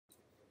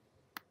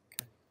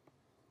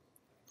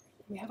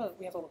We have a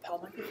lapel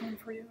microphone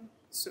for you,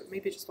 so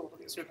maybe just a little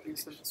closer to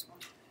use than this one.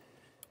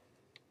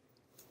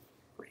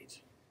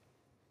 Great.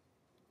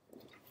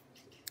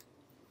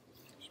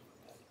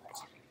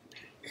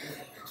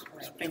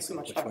 Thanks so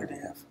much, Dr.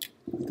 Dan.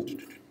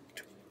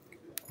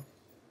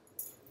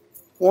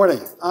 Morning.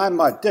 I'm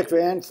Dick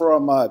Vann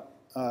from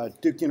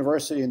Duke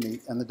University and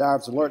the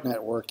Divers Alert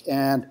Network.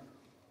 And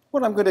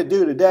what I'm going to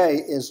do today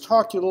is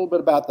talk to you a little bit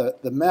about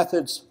the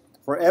methods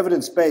for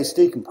evidence-based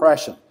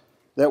decompression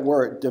that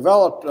were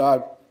developed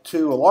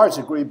to a large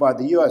degree by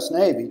the U.S.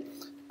 Navy.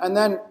 And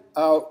then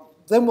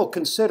we'll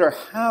consider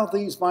how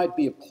these might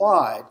be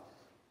applied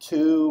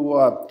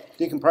to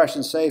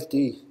decompression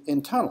safety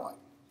in tunneling.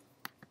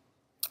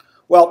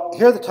 Well,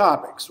 here are the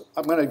topics.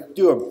 I'm going to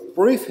do a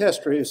brief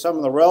history of some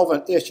of the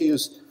relevant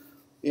issues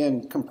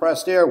in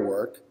compressed air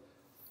work.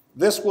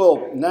 This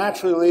will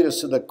naturally lead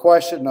us to the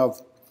question of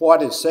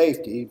what is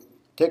safety, in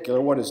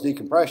particular, what is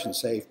decompression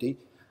safety,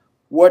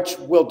 which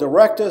will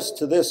direct us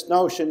to this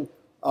notion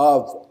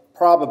of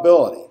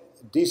probability,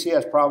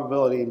 DCS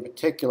probability in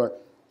particular,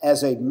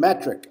 as a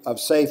metric of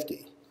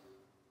safety.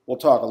 We'll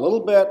talk a little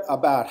bit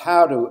about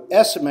how to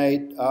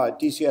estimate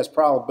DCS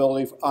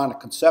probability on a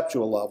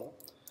conceptual level.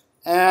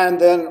 And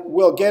then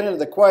we'll get into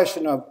the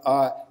question of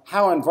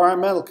how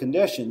environmental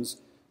conditions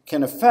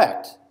can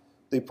affect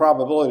the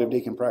probability of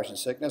decompression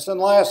sickness.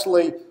 And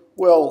lastly,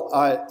 we'll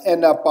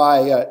end up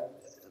by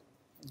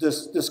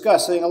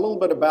discussing a little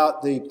bit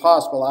about the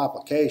possible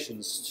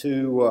applications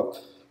to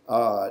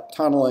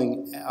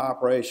tunneling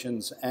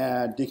operations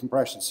and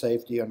decompression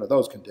safety under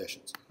those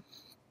conditions.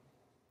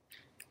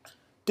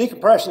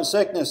 Decompression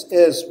sickness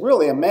is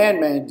really a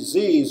man-made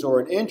disease or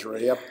an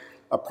injury,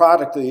 a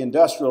product of the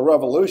Industrial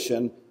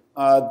Revolution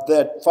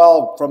that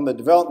followed from the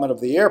development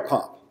of the air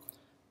pump.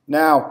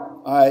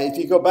 Now, if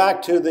you go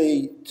back to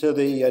the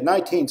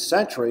 19th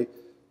century,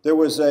 there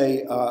was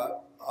a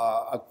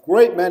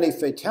great many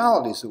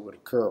fatalities that would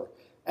occur.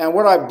 And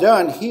what I've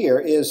done here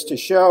is to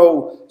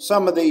show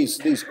some of these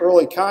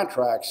early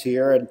contracts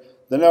here and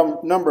the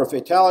number of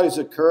fatalities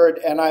occurred,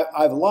 and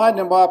I've lined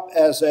them up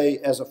as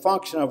a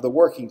function of the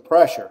working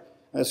pressure.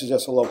 And this is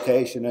just a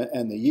location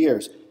and the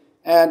years.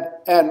 And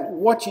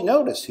what you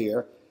notice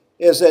here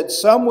is that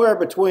somewhere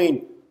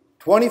between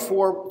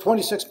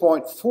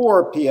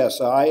 26.4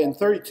 psi and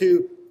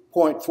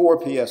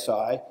 32.4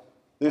 psi,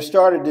 there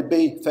started to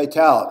be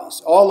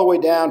fatalities, all the way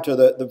down to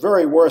the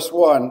very worst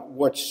one,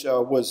 which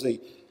was the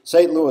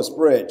St. Louis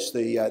Bridge,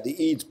 the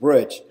Eads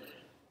Bridge,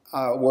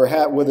 where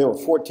there were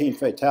 14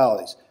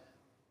 fatalities.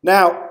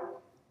 Now,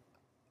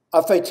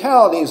 a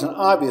fatality is an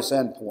obvious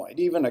endpoint.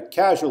 Even a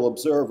casual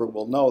observer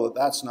will know that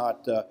that's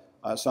not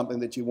something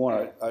that you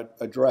want to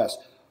address.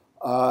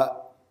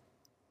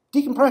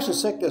 Decompression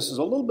sickness is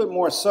a little bit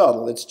more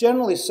subtle. It's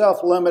generally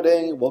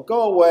self-limiting. It will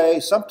go away.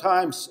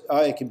 Sometimes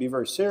it can be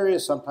very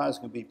serious. Sometimes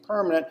it can be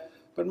permanent.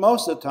 But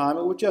most of the time,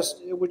 it would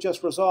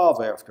just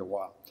resolve after a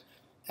while.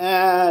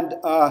 And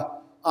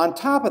on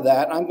top of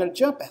that, I'm going to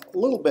jump a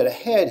little bit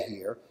ahead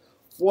here,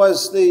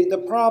 was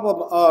the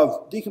problem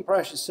of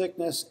decompression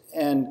sickness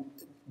and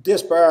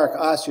dysbaric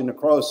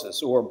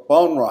osteonecrosis, or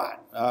bone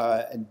rot.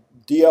 And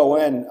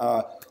DON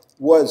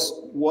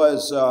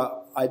was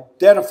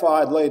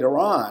identified later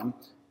on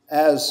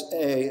as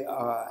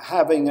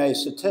having a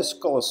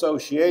statistical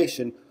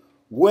association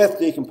with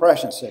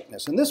decompression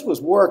sickness. And this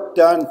was work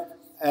done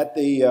at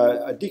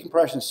the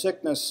Decompression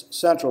Sickness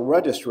Central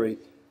Registry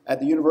at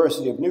the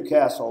University of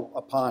Newcastle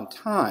upon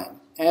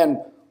Tyne. And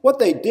what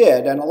they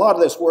did, and a lot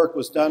of this work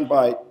was done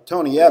by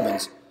Tony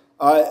Evans,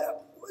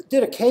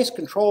 did a case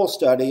control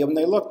study, and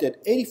they looked at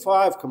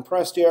 85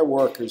 compressed air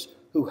workers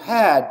who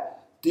had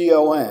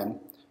DON,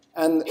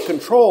 and the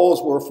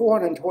controls were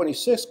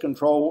 426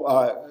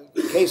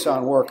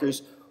 caisson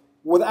workers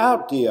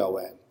without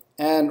DON.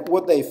 And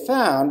what they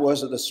found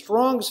was that the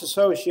strongest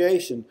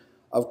association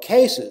of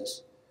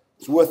cases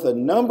with the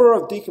number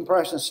of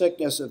decompression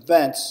sickness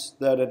events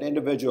that an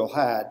individual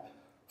had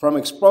from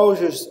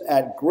exposures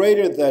at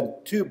greater than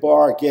 2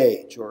 bar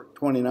gauge, or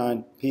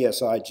 29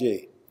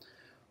 psig.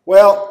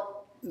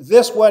 Well,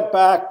 this went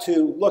back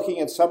to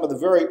looking at some of the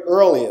very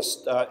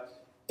earliest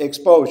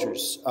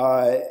exposures.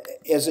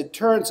 As it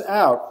turns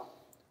out,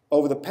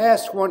 over the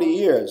past 20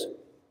 years,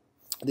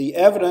 the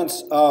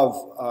evidence of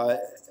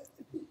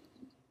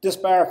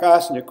dysbaric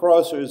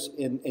osteonecrosis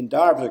in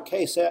divers or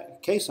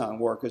caisson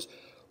workers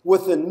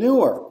with the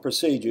newer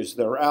procedures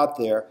that are out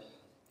there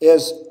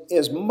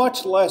is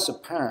much less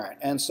apparent.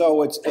 And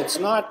so it's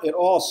not at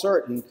all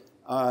certain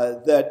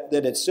that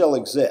it still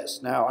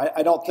exists. Now,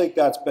 I don't think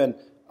that's been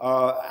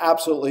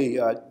absolutely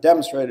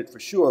demonstrated for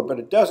sure, but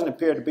it doesn't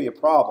appear to be a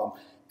problem.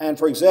 And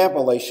for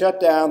example, they shut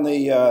down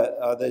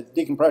the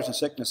Decompression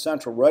Sickness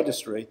Central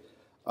Registry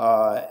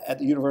at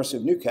the University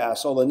of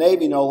Newcastle. The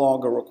Navy no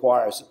longer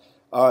requires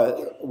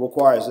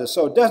this,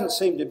 so it doesn't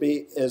seem to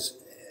be as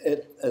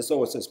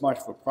though it's as much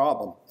of a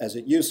problem as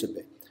it used to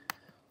be.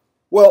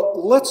 Well,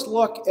 let's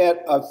look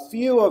at a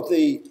few of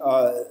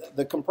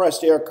the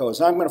compressed air codes.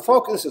 I'm going to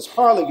focus. This is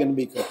hardly going to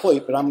be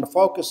complete, but I'm going to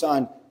focus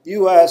on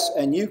US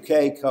and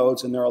UK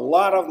codes, and there are a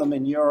lot of them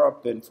in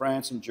Europe, in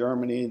France and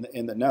Germany,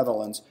 in the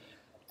Netherlands.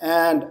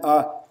 And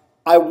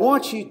I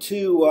want you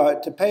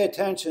to pay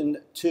attention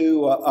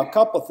to a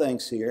couple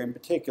things here in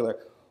particular.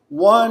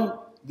 One,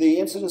 the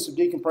incidence of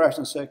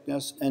decompression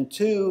sickness, and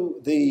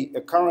two, the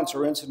occurrence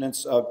or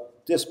incidence of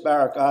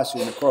dysbaric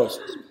osteonecrosis.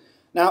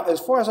 Now, as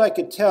far as I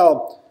could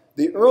tell,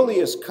 the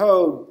earliest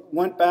code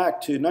went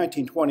back to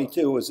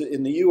 1922. It was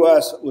in the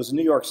US, it was a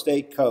New York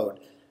State code.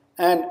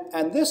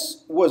 And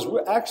this was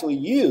actually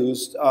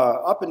used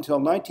up until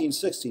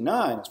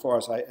 1969, as far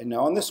as I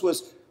know. And this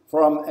was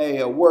from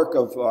a work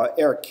of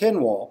Eric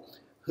Kinwall,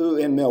 who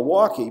in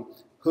Milwaukee,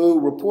 who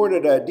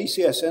reported a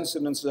DCS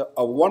incidence of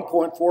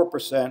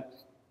 1.4%.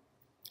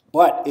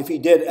 But if he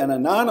did an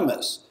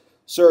anonymous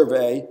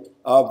survey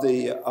of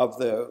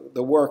the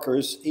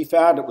workers, he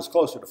found it was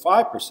closer to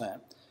 5%.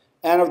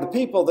 And of the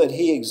people that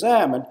he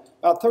examined,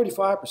 about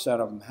 35%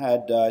 of them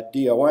had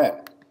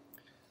DON.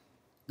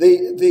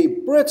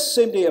 The Brits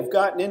seem to have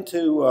gotten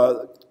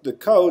into the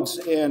codes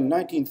in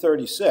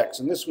 1936,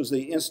 and this was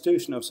the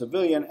Institution of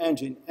Civilian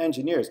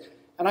Engineers.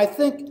 And I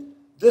think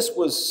this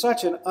was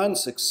such an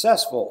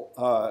unsuccessful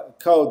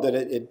code that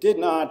it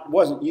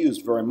wasn't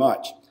used very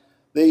much.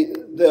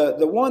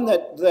 The one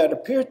that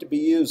appeared to be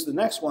used, the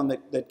next one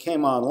that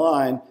came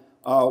online,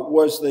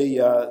 was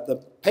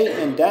the Peyton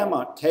and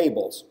Damont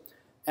tables.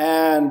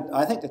 And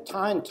I think the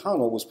Tyne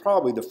Tunnel was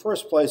probably the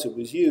first place it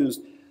was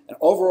used. An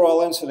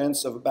overall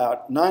incidence of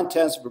about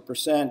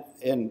 0.9%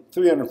 in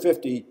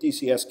 350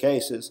 DCS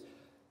cases.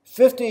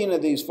 15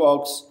 of these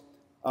folks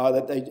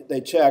that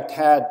they checked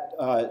had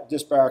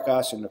dysbaric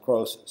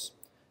osteonecrosis.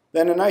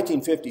 Then in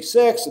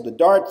 1956, at the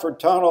Dartford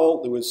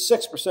Tunnel, there was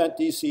 6%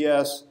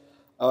 DCS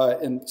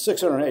in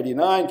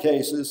 689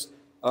 cases,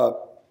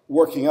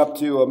 working up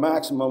to a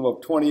maximum of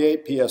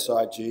 28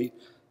 PSIG.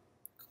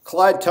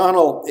 Clyde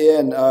Tunnel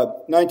in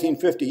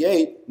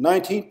 1958,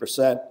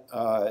 19%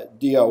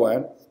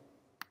 DON.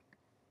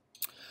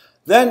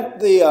 Then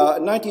the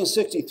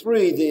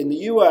 1963, in the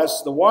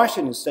U.S., the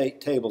Washington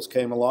State tables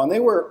came along. They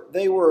were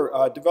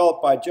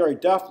developed by Jerry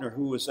Duffner,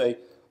 who was a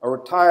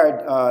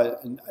retired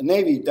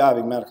Navy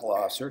diving medical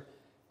officer.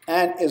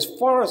 And as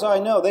far as I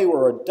know, they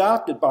were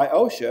adopted by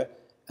OSHA,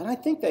 and I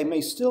think they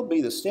may still be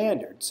the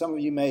standard. Some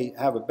of you may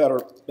have a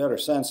better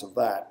sense of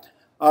that.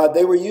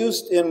 They were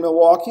used in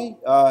Milwaukee.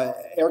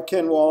 Eric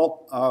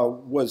Kinwall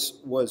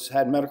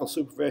had medical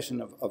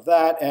supervision of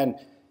that, and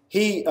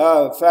he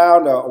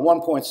found a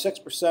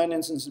 1.6%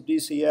 incidence of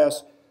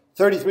DCS.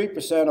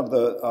 33% of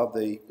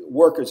the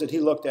workers that he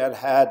looked at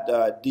had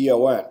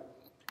DON.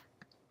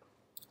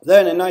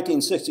 Then in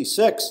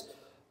 1966,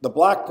 the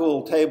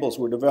Blackpool tables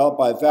were developed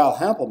by Val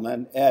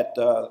Hempelman at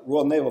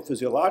Royal Naval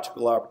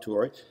Physiological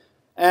Laboratory.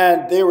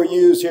 And they were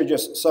used here,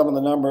 just some of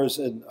the numbers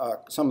and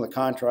some of the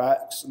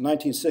contracts.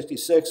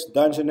 1966,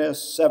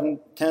 Dungeness,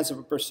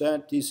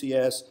 0.7%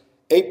 DCS,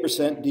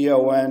 8%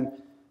 DON.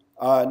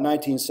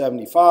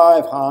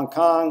 1975, Hong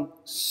Kong,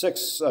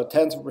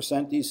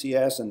 0.6%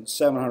 DCS and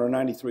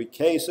 793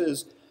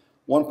 cases,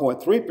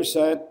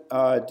 1.3%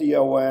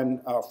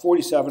 DON,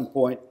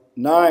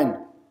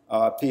 47.9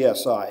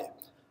 PSI.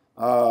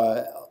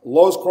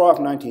 Lowscroft,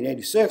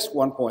 1986,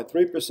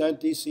 1.3%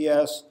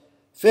 DCS,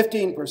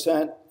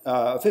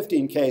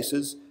 15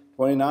 cases,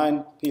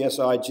 29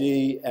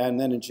 PSIG, and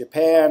then in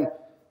Japan,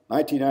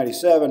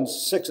 1997,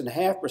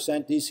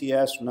 6.5%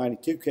 DCS from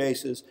 92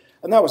 cases,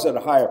 and that was at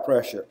a higher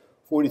pressure,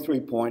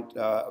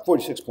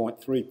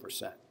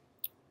 46.3%.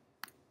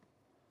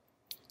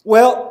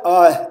 Well,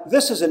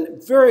 this is a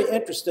very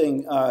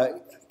interesting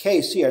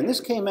case here, and this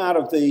came out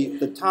of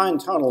the Tyne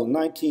Tunnel in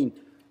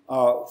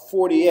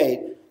 1948,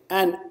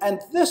 and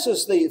this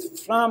is the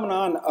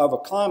phenomenon of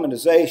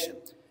acclimatization.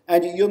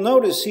 And you'll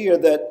notice here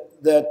that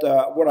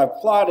what I've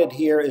plotted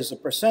here is a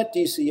percent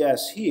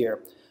DCS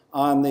here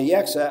on the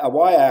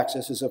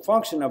y-axis is a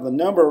function of the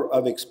number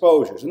of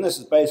exposures, and this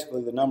is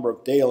basically the number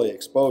of daily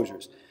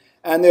exposures.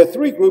 And there are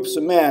three groups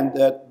of men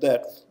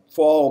that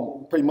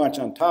fall pretty much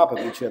on top of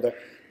each other.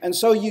 And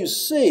so you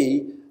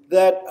see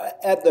that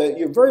at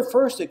your very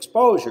first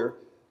exposure,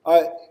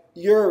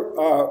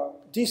 your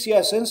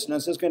DCS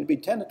incidence is going to be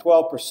 10 to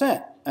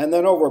 12%. And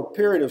then over a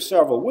period of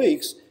several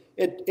weeks,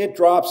 it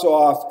drops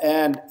off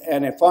and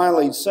it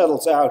finally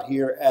settles out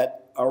here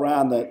at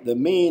around the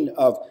mean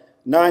of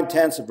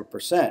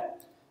 0.9%.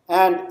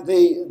 And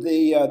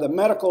the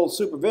medical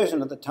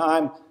supervision at the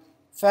time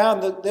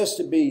found that this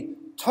to be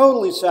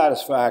totally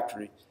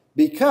satisfactory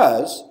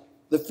because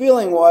the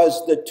feeling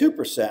was that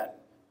 2%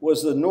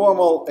 was the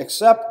normal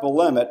acceptable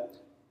limit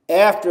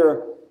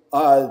after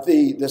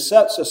the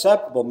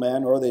susceptible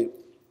men or the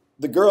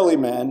girly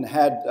men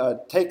had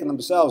taken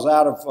themselves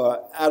out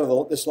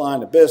of this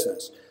line of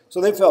business.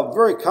 So they felt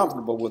very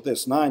comfortable with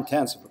this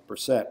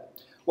 0.9%.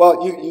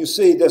 Well, you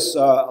see this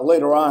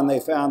later on.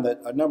 They found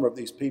that a number of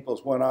these people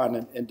went on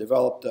and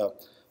developed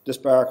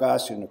dysbaric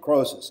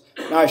osteonecrosis.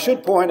 Now, I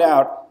should point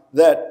out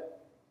that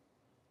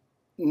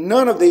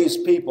none of these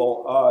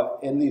people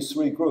in these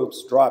three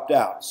groups dropped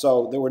out.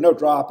 So there were no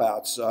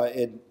dropouts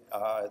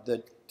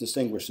that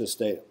distinguish this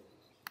data.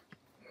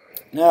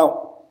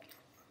 Now,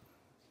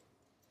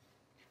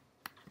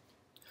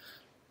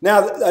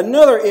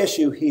 another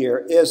issue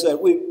here is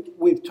that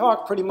we've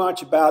talked pretty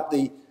much about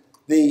the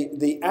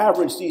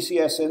average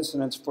DCS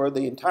incidence for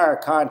the entire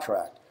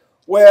contract.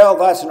 Well,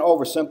 that's an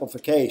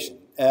oversimplification,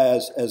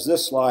 as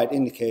this slide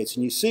indicates.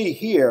 And you see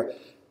here,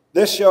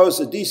 this shows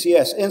the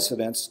DCS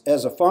incidence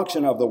as a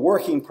function of the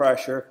working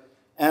pressure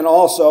and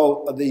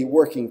also the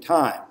working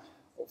time.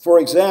 For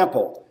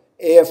example,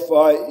 if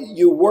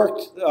you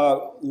worked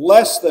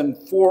less than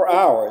 4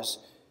 hours,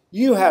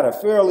 you had a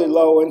fairly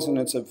low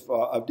incidence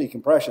of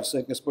decompression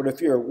sickness, but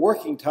if your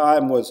working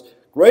time was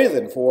greater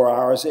than 4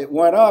 hours, it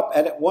went up,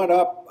 and it went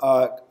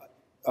up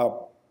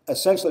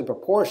essentially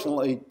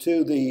proportionally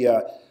to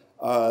the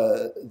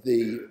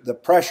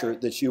pressure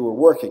that you were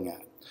working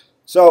at.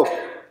 So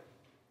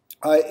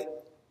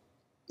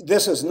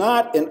this is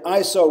not an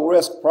ISO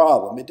risk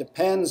problem. It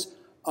depends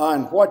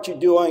on what you're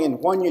doing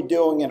and when you're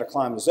doing it.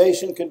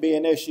 Acclimatization can be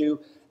an issue,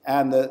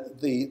 and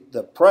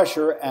the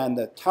pressure and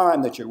the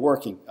time that you're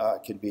working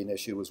can be an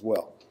issue as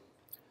well.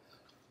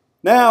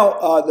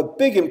 Now, the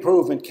big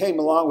improvement came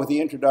along with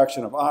the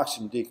introduction of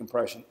oxygen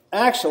decompression.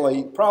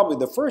 Actually, probably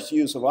the first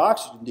use of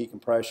oxygen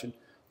decompression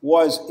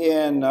was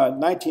in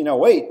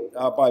 1908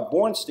 by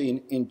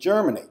Bornstein in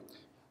Germany.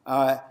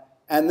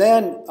 And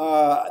then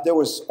there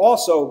was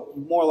also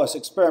more or less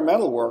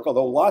experimental work,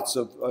 although lots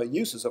of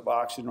uses of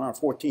oxygen, around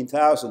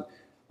 14,000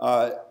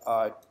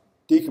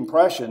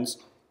 decompressions,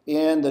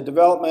 in the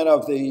development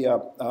of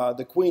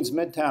the Queens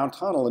Midtown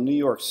Tunnel in New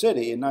York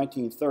City in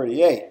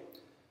 1938.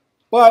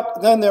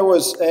 But then there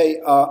was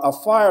a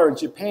fire in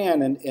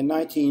Japan in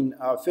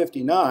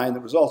 1959 that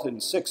resulted in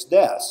 6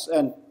 deaths.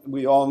 And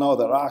we all know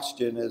that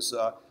oxygen is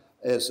a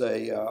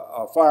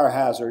fire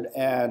hazard.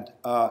 And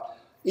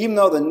even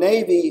though the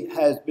Navy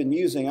has been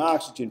using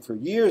oxygen for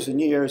years and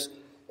years,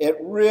 it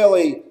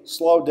really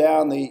slowed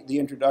down the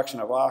introduction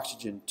of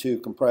oxygen to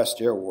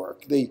compressed air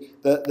work.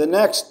 The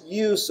next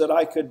use that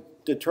I could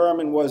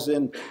determine was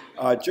in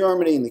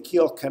Germany in the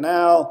Kiel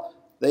Canal.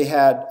 They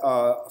had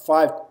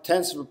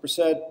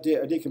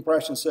 0.5%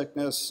 decompression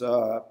sickness,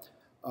 they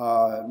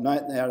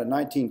had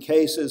 19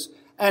 cases.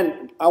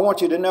 And I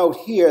want you to note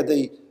here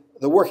the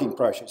working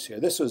pressures here.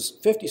 This was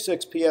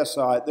 56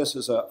 psi. This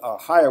is a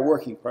higher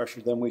working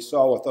pressure than we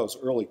saw with those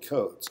early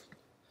codes.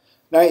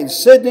 Now in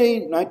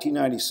Sydney,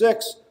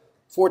 1996,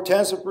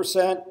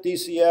 0.4%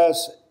 DCS,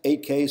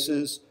 8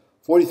 cases,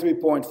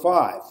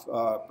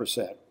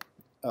 43.5%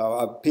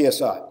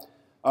 PSI.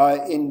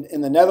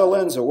 In the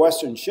Netherlands, or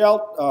Western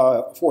Scheldt,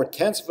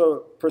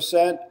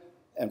 0.4%,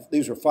 and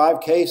these were 5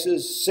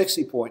 cases,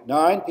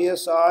 60.9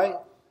 PSI.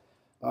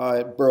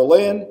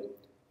 Berlin,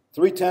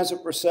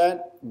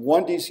 0.3%,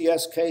 1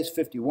 DCS case,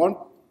 51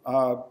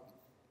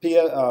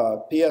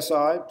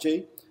 PSI.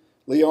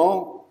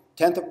 Lyon,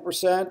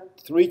 0.1%,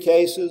 3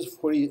 cases,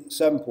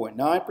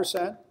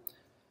 47.9%.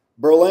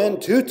 Berlin,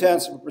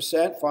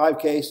 0.2%, 5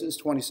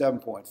 cases,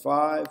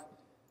 27.5.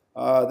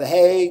 The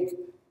Hague,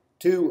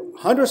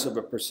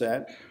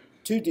 0.02%,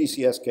 2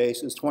 DCS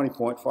cases,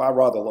 20.5,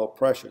 rather low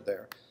pressure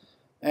there.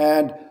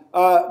 And,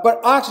 but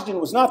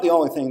oxygen was not the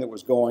only thing that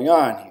was going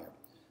on here.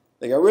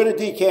 They got rid of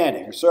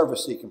decanting, or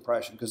surface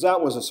decompression, because that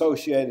was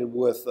associated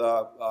with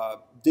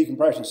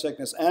decompression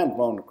sickness and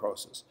bone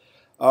necrosis.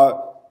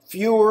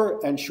 Fewer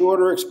and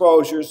shorter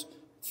exposures,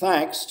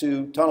 thanks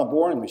to tunnel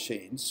boring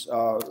machines,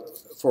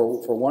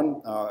 for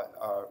one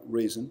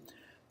reason.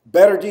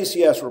 Better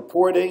DCS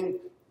reporting,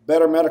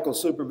 better medical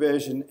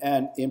supervision,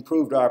 and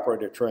improved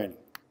operator training.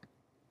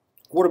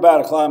 What about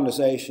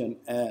acclimatization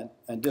and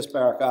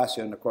dysbaric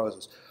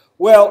osteonecrosis?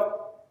 Well,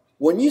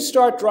 when you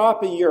start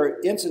dropping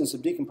your incidence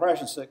of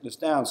decompression sickness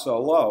down so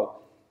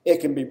low, it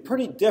can be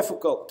pretty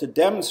difficult to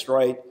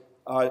demonstrate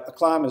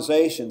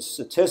acclimatization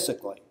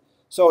statistically.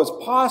 So it's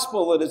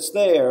possible that it's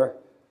there,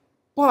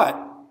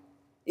 but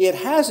it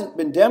hasn't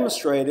been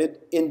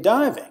demonstrated in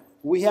diving.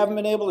 We haven't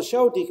been able to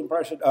show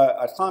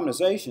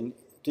acclimatization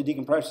to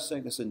decompression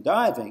sickness in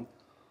diving,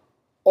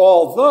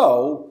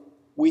 although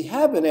we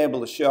have been able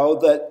to show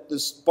that the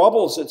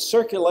bubbles that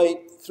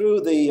circulate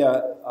through the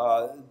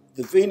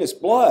venous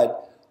blood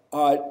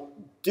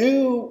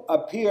do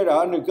appear to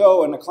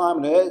undergo an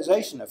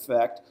acclimatization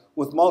effect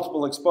with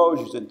multiple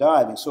exposures in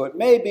diving. So it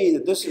may be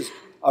that this is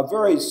a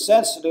very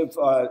sensitive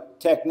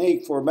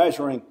technique for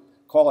measuring,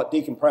 call it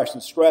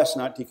decompression stress,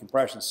 not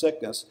decompression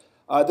sickness.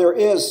 There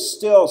is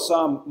still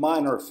some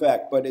minor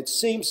effect, but it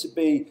seems to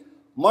be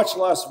much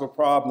less of a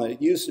problem than it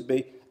used to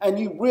be. And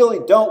you really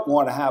don't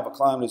want to have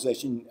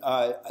acclimatization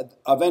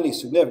of any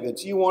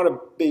significance. You want to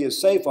be as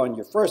safe on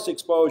your first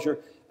exposure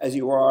as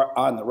you are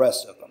on the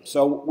rest of them.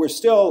 So we're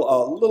still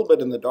a little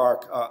bit in the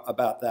dark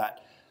about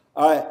that.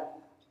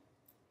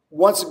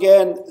 Once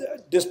again,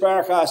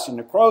 dysbaric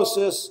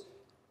osteonecrosis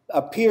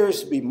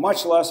appears to be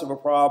much less of a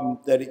problem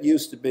than it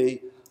used to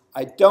be.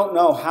 I don't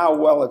know how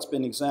well it's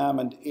been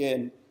examined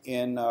in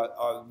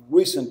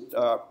recent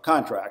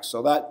contracts,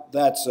 so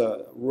that's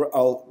a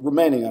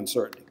remaining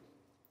uncertainty.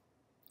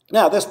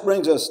 Now, this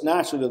brings us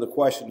naturally to the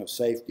question of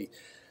safety.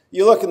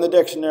 You look in the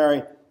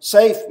dictionary,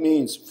 safe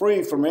means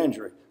free from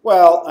injury.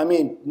 Well, I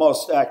mean,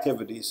 most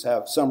activities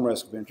have some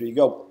risk of injury. You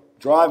go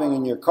driving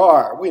in your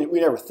car, we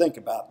never think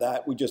about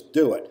that, we just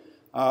do it.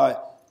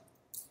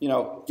 You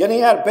know,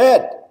 getting out of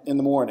bed in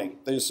the morning,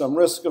 there's some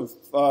risk of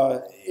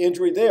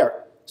injury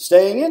there.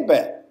 Staying in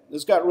bed,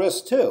 there's got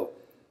risk too.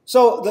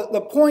 So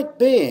the point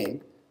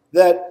being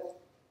that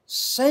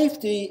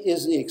safety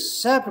is the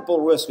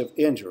acceptable risk of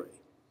injury,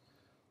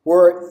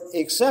 where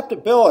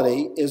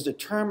acceptability is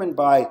determined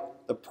by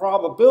the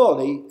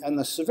probability and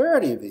the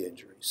severity of the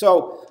injury.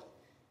 So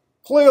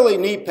clearly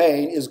knee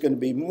pain is going to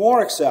be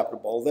more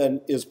acceptable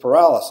than is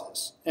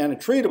paralysis, and a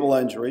treatable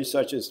injury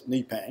such as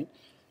knee pain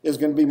is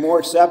going to be more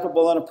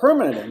acceptable than a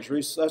permanent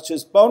injury such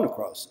as bone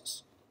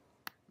necrosis.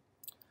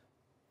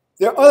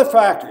 There are other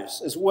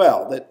factors as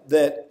well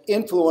that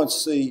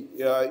influence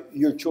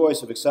your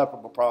choice of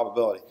acceptable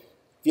probability.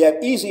 If you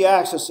have easy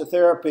access to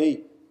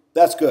therapy,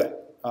 that's good.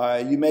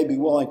 You may be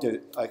willing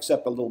to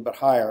accept a little bit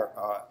higher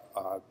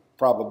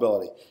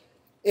probability.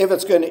 If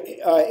it's going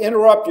to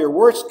interrupt your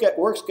work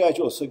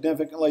schedule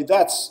significantly,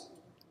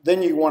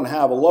 then you want to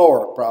have a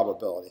lower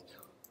probability.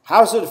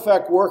 How does it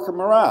affect worker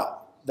morale?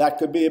 That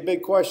could be a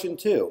big question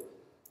too.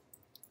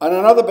 And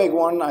another big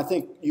one I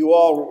think you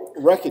all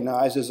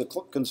recognize is a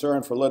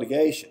concern for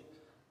litigation.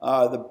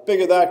 The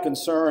bigger that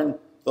concern,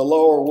 the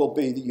lower will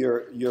be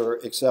your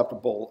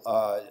acceptable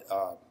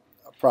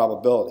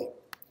probability.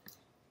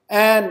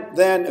 And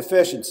then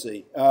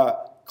efficiency.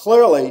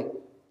 Clearly,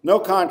 no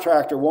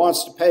contractor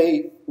wants to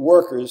pay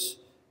workers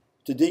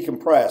to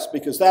decompress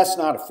because that's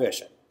not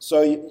efficient.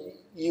 So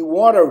you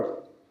want to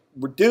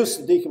reduce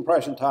the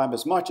decompression time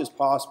as much as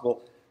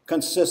possible,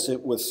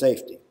 consistent with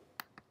safety.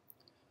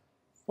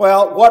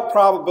 Well, what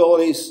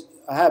probabilities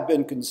have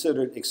been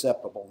considered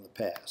acceptable in the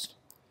past?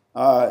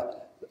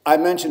 I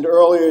mentioned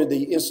earlier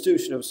the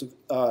Institution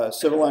of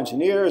Civil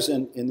Engineers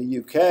in the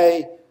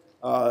UK,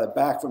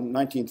 back from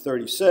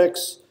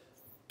 1936.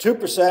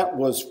 2%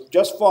 was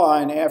just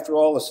fine after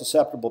all the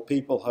susceptible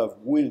people have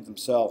weeded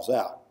themselves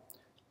out.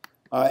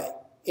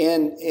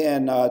 In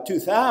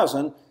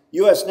 2000,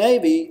 U.S.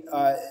 Navy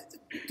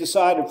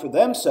decided for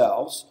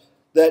themselves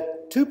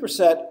that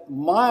 2%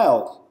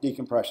 mild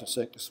decompression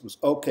sickness was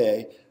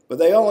okay, but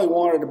they only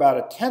wanted about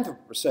a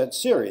 0.1%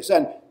 serious.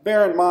 And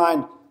bear in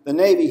mind, the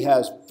Navy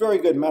has very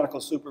good medical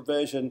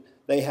supervision.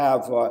 They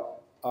have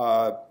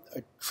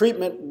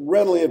treatment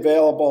readily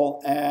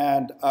available,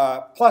 and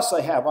plus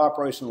they have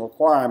operational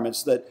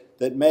requirements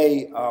that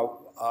may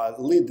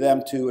lead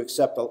them to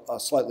accept a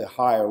slightly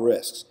higher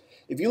risks.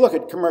 If you look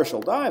at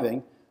commercial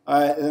diving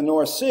in the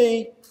North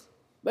Sea,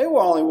 they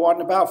were only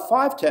wanting about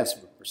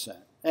 0.5%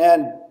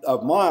 and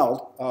of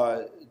mild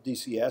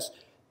DCS,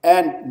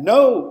 and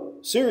no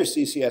serious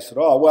DCS at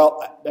all.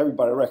 Well,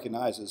 everybody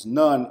recognizes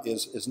none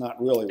is not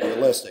really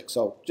realistic,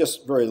 so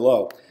just very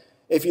low.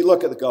 If you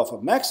look at the Gulf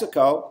of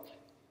Mexico,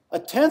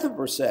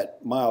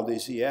 0.1% mild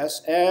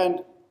DCS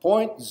and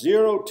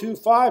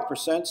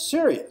 0.025%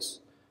 serious.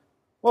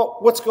 Well,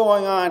 what's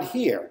going on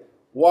here?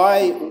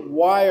 Why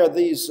are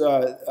these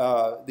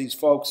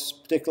folks,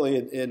 particularly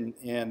in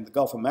the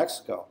Gulf of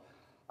Mexico?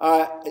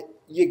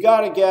 You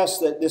got to guess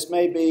that this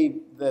may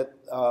be that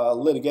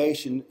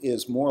litigation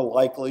is more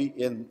likely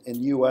in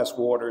U.S.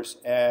 waters,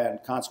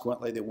 and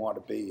consequently they want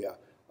to be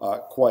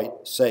quite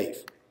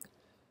safe.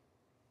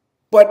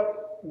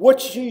 But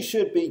what you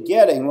should be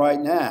getting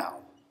right now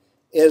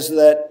is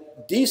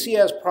that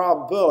DCS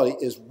probability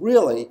is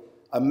really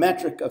a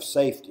metric of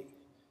safety.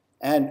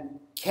 And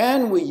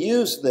can we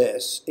use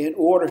this in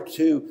order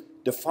to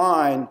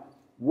define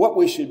what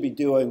we should be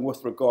doing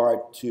with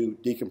regard to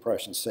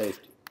decompression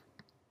safety?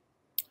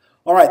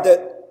 All right,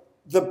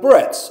 the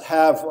Brits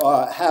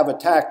have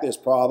attacked this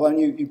problem.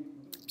 You've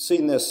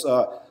seen this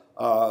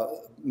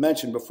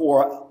mentioned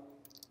before,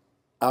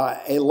 a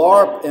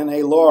LARP and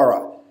a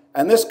LARA.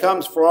 And this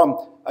comes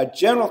from a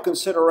general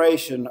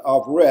consideration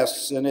of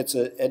risks, and it's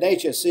an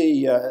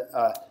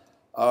HSE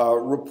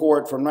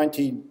report from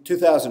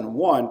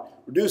 2001,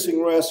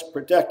 Reducing Risk,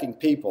 Protecting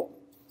People,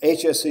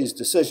 HSE's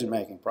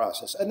decision-making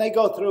process. And they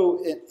go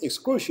through in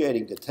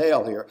excruciating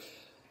detail here.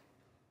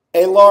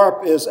 A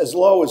LARP is as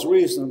low as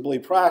reasonably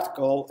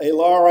practical, a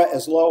LARA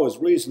as low as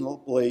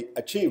reasonably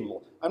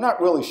achievable. I'm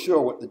not really sure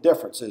what the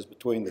difference is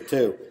between the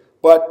two,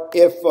 but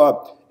if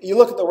you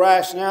look at the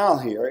rationale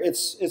here,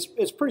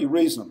 it's pretty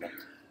reasonable.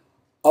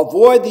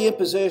 Avoid the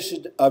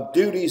imposition of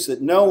duties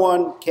that no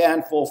one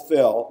can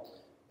fulfill,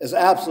 as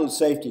absolute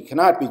safety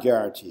cannot be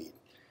guaranteed.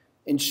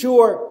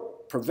 Ensure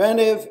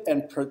preventive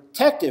and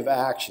protective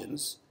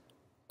actions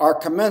are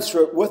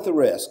commensurate with the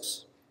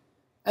risks,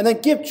 and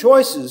then give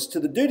choices to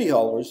the duty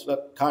holders,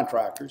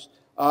 contractors,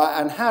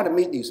 on how to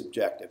meet these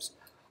objectives.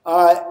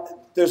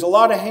 There's a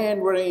lot of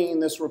hand-wringing in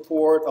this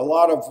report, a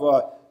lot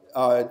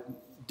of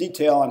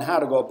detail on how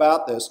to go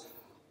about this.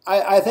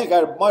 I think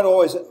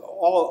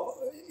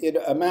it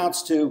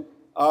amounts to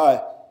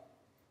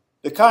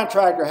the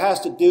contractor has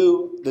to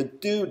do the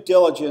due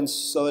diligence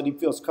so that he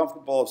feels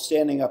comfortable of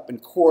standing up in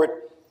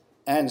court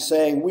and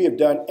saying, we have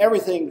done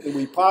everything that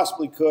we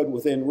possibly could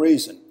within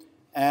reason.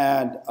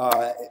 And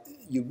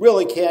you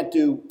really can't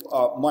do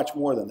much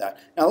more than that.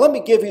 Now, let me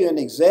give you an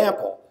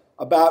example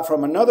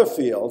from another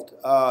field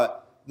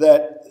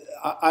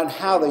on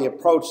how they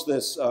approach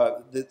this,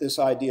 this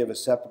idea of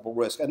acceptable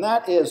risk. And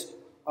that is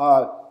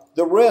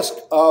the risk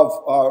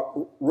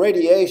of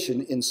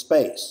radiation in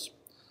space.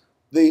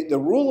 The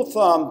rule of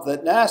thumb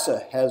that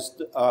NASA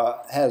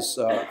has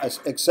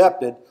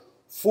accepted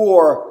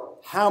for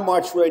how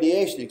much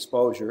radiation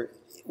exposure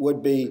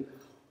would be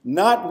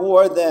not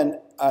more than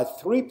a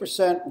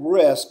 3%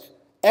 risk,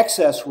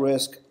 excess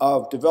risk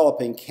of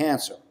developing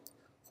cancer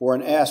for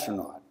an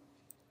astronaut.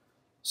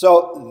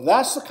 So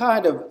that's the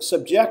kind of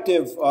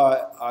subjective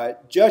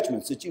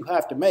judgments that you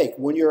have to make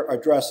when you're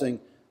addressing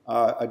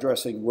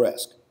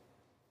risk.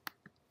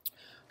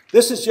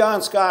 This is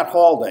John Scott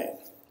Haldane.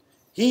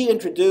 He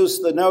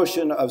introduced the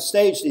notion of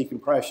stage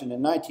decompression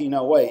in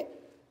 1908.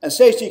 And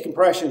stage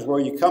decompression is where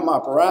you come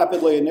up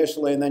rapidly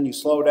initially and then you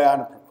slow down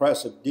in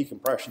progressive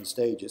decompression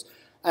stages.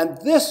 And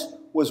this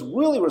was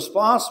really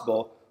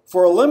responsible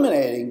for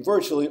eliminating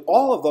virtually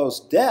all of those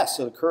deaths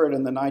that occurred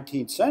in the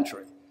 19th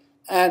century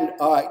and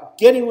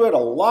getting rid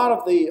of a lot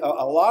of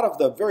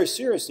the very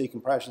serious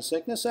decompression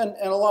sickness and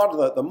a lot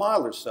of the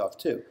milder stuff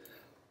too.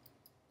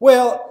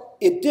 Well,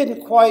 it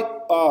didn't quite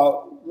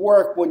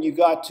work when you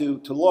got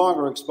to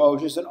longer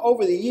exposures, and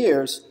over the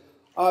years,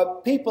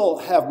 people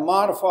have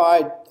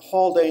modified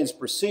Haldane's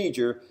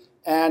procedure,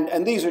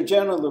 and these are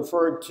generally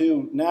referred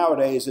to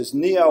nowadays as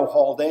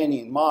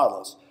neo-Haldanian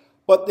models.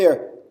 But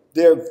they're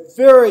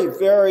very,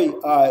 very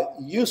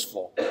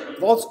useful.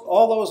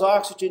 All those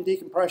oxygen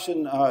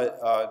decompression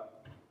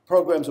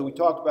programs that we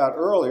talked about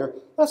earlier,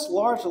 that's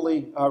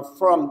largely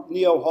from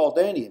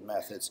neo-Haldanian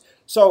methods.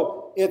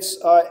 So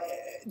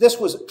this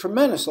was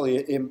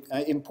tremendously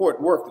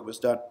important work that was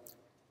done.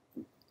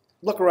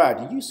 Look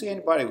around. Do you see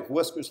anybody with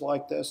whiskers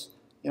like this?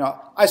 You know,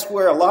 I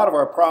swear a lot of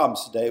our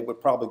problems today would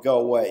probably go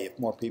away if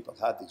more people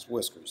had these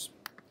whiskers.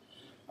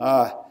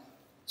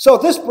 So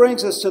this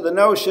brings us to the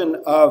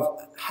notion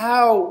of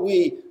how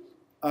we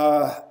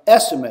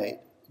estimate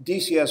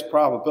DCS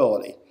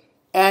probability,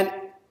 and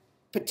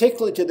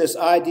particularly to this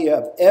idea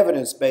of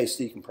evidence-based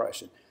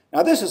decompression.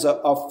 Now, this is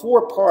a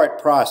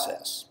four-part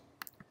process.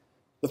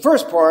 The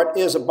first part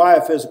is a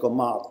biophysical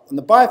model, and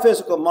the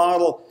biophysical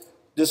model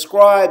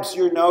describes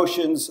your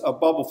notions of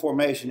bubble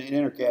formation and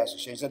inert gas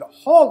exchange. And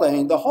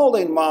the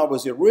Haldane model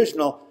was the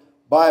original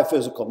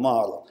biophysical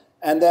model.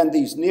 And then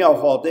these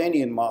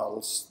neo-Haldanian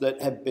models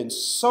that have been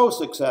so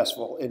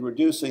successful in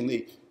reducing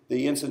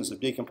the incidence of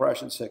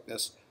decompression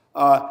sickness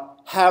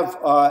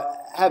have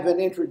been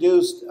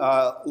introduced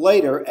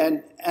later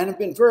and have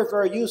been very,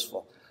 very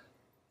useful.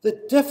 The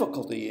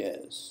difficulty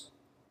is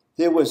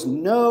there was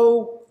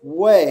no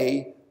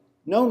way,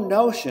 no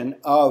notion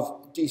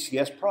of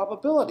DCS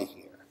probability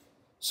here.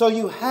 So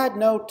you had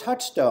no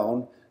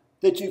touchstone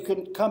that you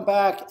could come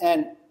back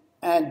and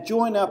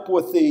join up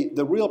with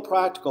the real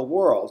practical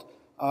world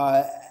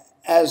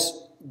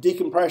as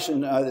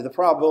decompression, the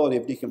probability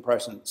of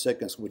decompression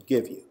sickness would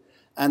give you.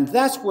 And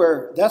that's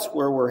where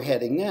we're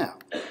heading now.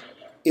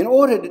 In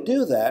order to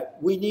do that,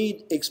 we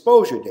need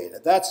exposure data.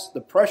 That's the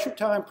pressure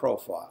time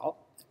profile,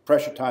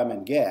 pressure time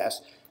and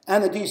gas,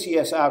 and the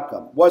DCS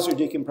outcome. Was there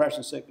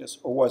decompression sickness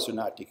or was there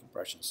not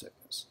decompression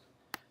sickness?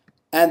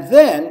 And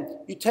then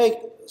you take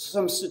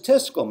some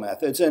statistical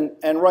methods,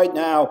 and right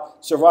now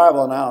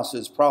survival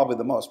analysis is probably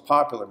the most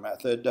popular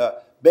method.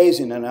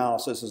 Bayesian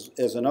analysis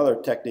is another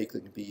technique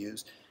that can be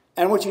used.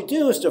 And what you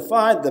do is to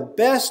find the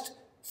best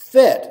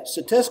fit,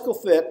 statistical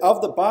fit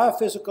of the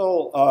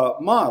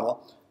biophysical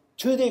model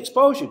to the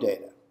exposure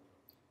data.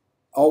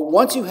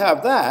 Once you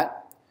have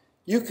that,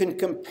 you can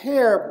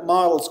compare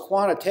models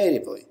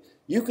quantitatively.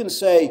 You can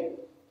say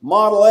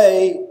Model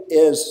A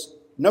is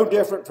no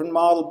different from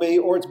Model B,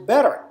 or it's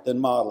better than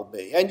Model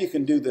B. And you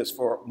can do this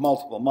for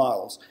multiple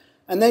models.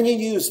 And then you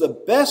use the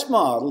best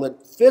model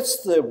that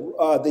fits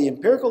the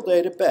empirical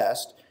data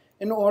best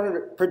in order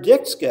to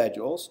predict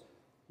schedules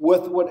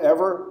with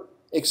whatever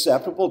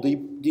acceptable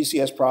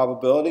DCS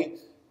probability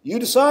you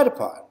decide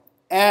upon.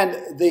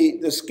 And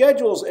the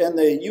schedules in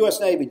the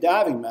U.S. Navy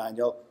Diving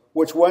Manual,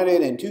 which went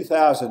in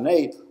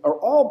 2008, are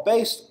all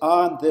based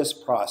on this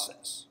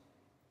process.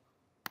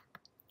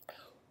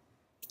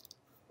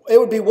 It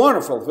would be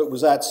wonderful if it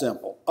was that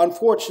simple.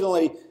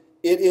 Unfortunately,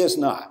 it is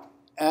not.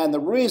 And the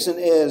reason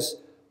is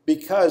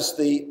because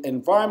the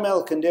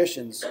environmental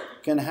conditions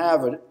can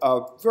have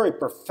a very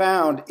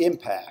profound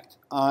impact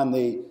on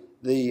the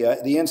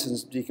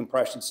incidence of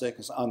decompression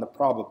sickness, on the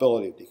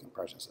probability of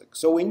decompression sickness.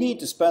 So we need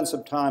to spend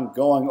some time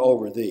going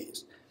over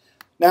these.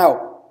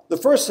 Now, the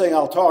first thing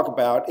I'll talk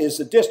about is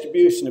the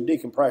distribution of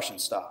decompression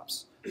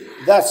stops.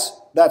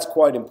 That's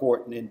quite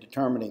important in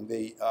determining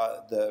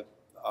the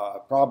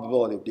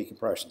probability of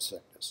decompression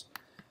sickness.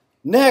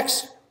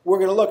 Next, we're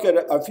going to look at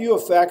a few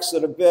effects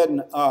that have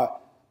been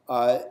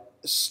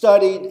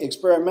studied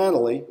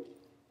experimentally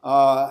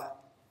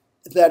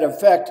that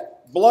affect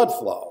blood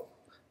flow.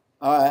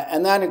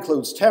 And that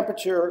includes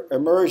temperature,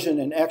 immersion,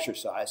 and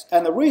exercise.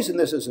 And the reason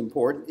this is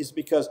important is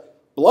because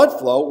blood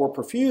flow or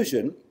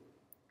perfusion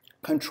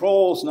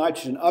controls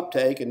nitrogen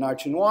uptake and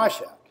nitrogen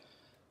washout.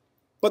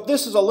 But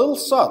this is a little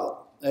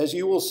subtle, as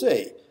you will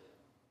see.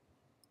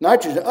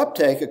 Nitrogen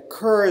uptake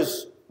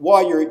occurs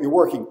while you're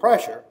working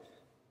pressure.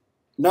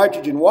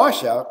 Nitrogen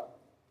washout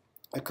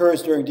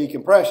occurs during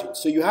decompression.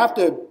 So you have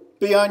to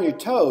be on your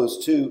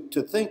toes to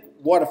think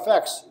what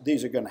effects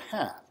these are going to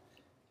have.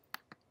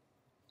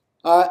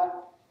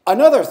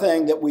 Another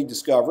thing that we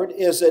discovered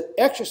is that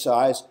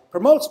exercise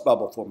promotes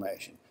bubble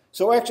formation.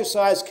 So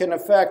exercise can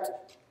affect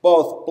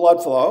both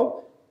blood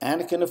flow and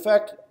it can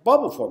affect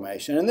bubble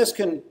formation. And this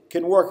can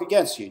work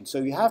against you. So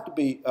you have to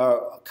be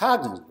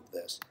cognizant of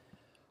this.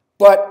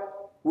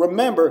 But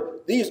remember,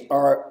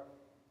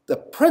 the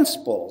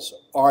principles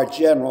are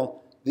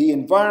general, the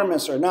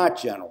environments are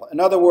not general. In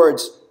other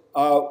words,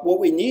 what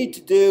we need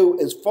to do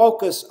is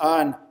focus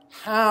on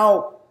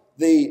how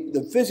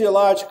the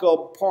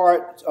physiological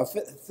part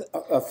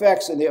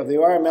effects of the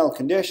environmental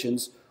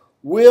conditions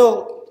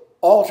will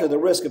alter the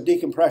risk of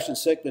decompression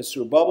sickness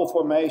through bubble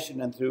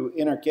formation and through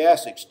inert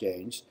gas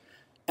exchange.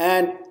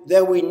 And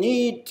then we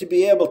need to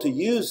be able to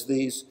use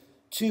these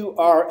to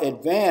our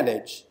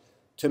advantage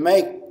to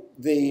make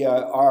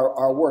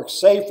our work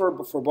safer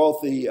for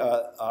both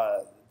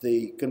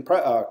the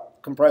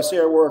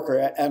compressor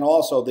worker and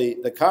also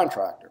the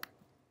contractor.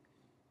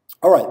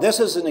 All right, this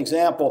is an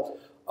example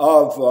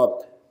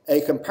of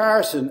a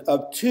comparison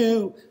of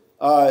two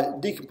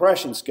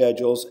decompression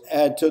schedules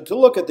and to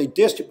look at the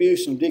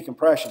distribution of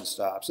decompression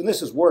stops. And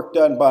this is work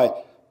done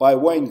by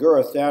Wayne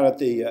Girth down at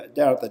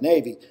the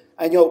Navy.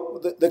 And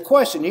the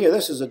question here,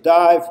 this is a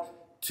dive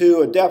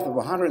to a depth of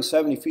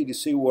 170 feet of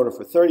seawater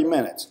for 30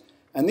 minutes.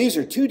 And these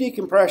are two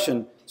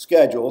decompression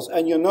schedules,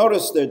 and you'll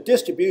notice the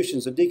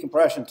distributions of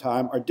decompression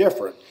time are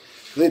different.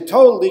 The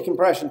total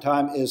decompression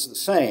time is the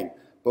same,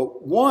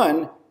 but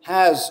one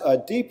has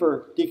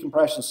deeper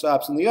decompression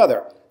stops than the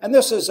other. And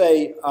this is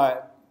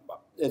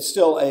it's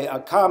still a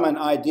common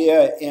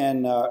idea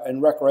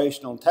in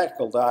recreational and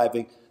technical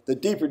diving. The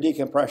deeper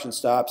decompression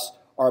stops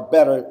are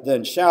better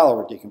than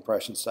shallower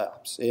decompression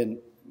stops,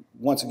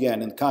 once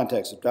again, in the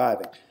context of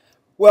diving.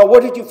 Well,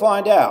 what did you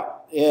find out?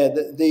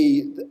 As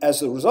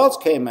the results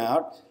came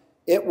out,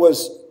 it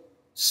was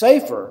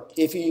safer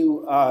if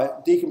you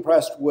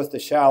decompressed with the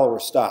shallower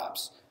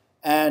stops.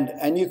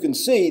 And you can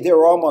see there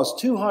were almost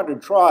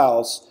 200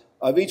 trials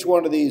of each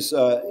one of these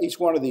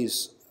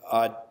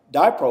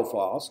dive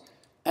profiles,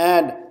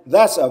 and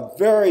that's a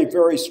very,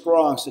 very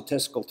strong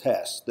statistical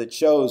test that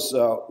shows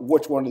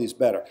which one of these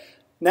better.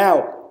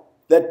 Now,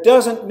 that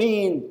doesn't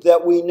mean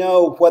that we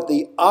know what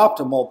the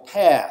optimal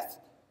path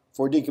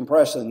for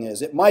decompressing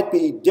is. It might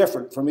be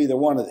different from either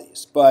one of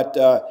these, but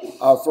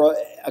for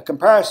a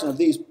comparison of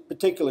these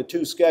particular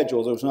two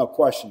schedules, there was no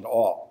question at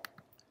all.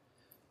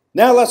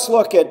 Now let's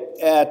look at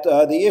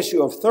the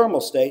issue of thermal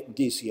state in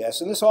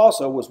DCS, and this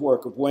also was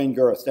work of Wayne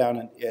Girth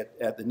down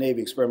at the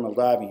Navy Experimental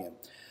Diving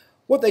Unit.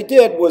 What they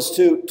did was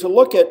to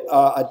look at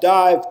a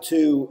dive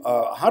to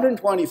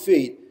 120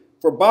 feet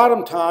for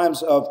bottom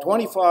times of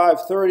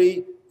 25,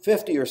 30,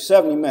 50, or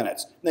 70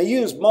 minutes. And they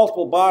used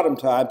multiple bottom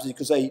times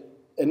because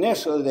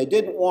initially they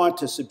didn't want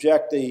to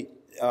subject the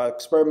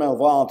experimental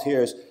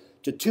volunteers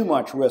to too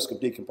much risk of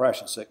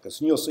decompression sickness.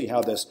 And you'll see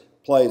how this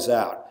plays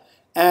out.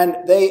 And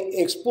they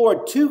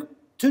explored two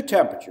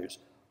temperatures,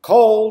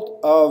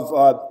 cold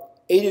of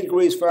 80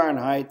 degrees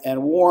Fahrenheit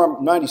and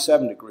warm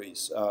 97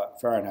 degrees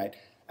Fahrenheit.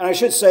 And I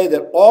should say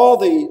that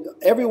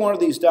every one of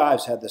these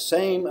dives had the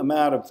same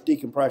amount of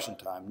decompression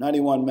time,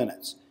 91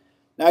 minutes.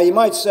 Now you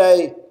might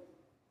say,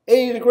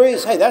 80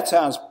 degrees, hey, that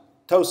sounds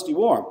toasty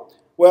warm.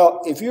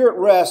 Well, if you're at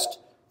rest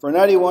for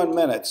 91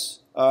 minutes,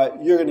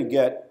 you're going to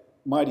get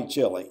mighty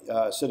chilly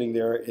sitting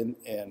there in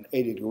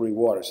 80-degree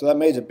water. So that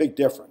made a big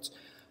difference.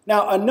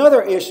 Now,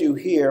 another issue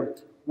here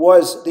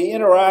was the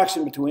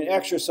interaction between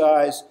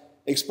exercise,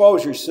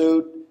 exposure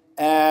suit,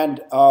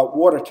 and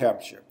water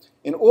temperature.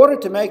 In order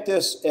to make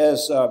this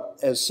as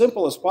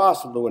simple as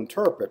possible to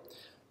interpret,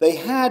 they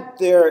had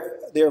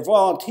their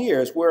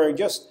volunteers wearing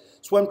just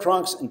swim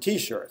trunks and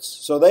T-shirts.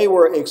 So they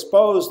were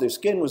exposed, their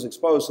skin was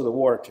exposed to the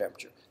water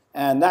temperature.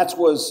 And that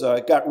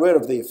got rid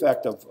of the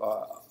effect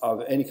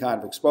of any kind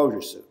of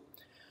exposure suit.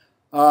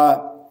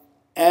 And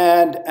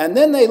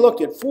then they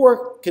looked at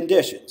four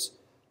conditions.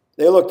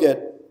 They looked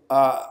at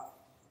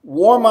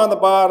warm on the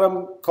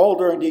bottom, cold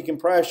during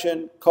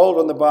decompression, cold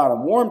on the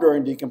bottom, warm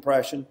during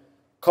decompression,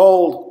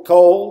 cold,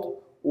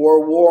 cold,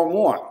 or warm,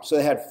 warm. So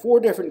they had four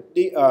different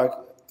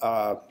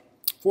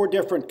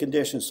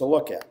conditions to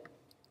look at.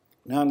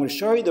 Now I'm going to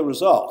show you the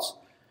results,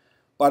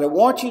 but I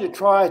want you to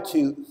try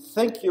to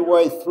think your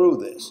way through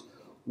this.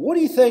 What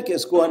do you think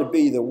is going to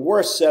be the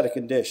worst set of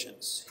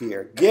conditions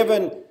here,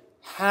 given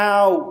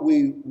how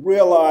we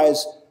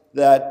realize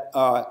that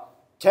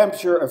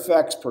temperature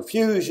affects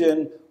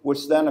perfusion,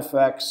 which then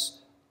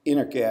affects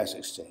inert gas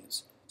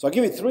exchange? So I'll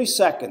give you 3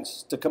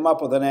 seconds to come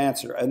up with an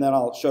answer, and then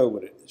I'll show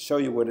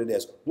you what it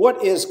is.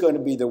 What is going to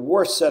be the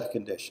worst set of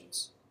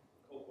conditions?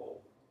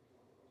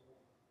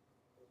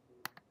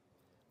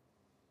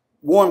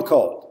 Warm,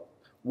 cold.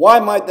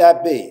 Why might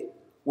that be?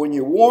 When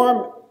you're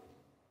warm,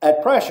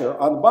 at pressure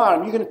on the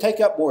bottom, you're going to take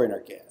up more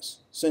inert gas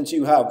since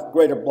you have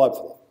greater blood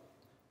flow.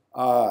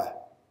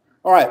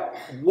 All right,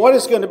 what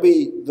is going to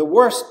be the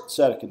worst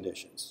set of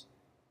conditions?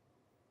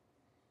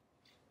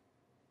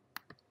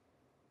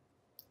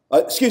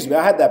 Excuse me,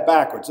 I had that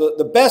backwards.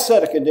 The best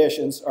set of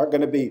conditions are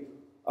going to be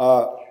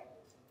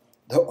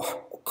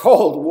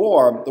cold,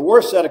 warm. The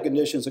worst set of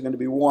conditions are going to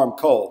be warm,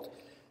 cold.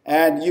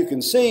 And you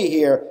can see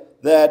here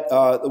that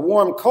the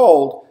warm,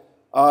 cold,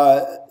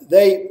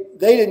 they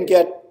didn't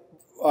get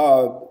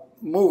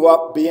move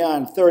up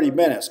beyond 30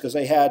 minutes because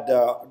they had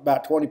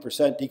about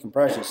 20%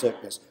 decompression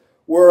sickness.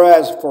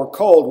 Whereas for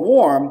cold,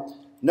 warm,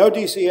 no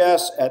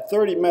DCS at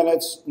 30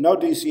 minutes, no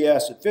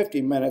DCS at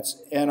 50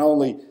 minutes, and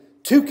only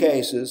 2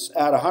 cases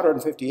out of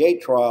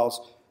 158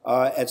 trials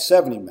at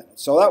 70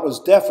 minutes. So that was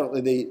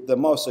definitely the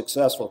most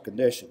successful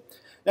condition.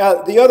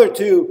 Now, the other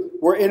 2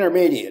 were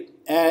intermediate,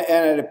 and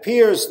it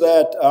appears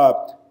that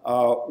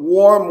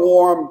warm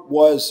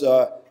was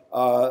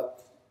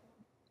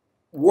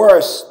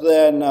worse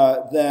than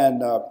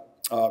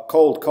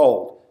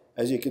cold.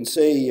 As you can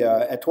see,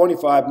 at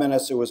 25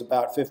 minutes, there was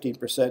about 15%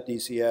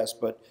 DCS,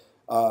 but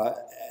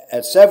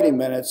at 70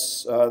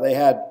 minutes, they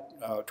had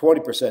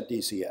 20%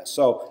 DCS.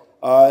 So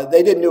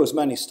they didn't do as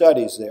many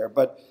studies there.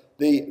 But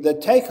the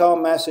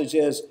take-home message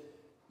is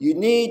you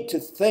need to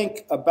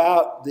think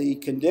about the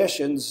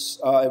conditions,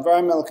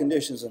 environmental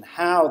conditions, and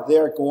how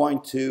they're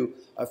going to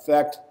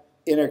affect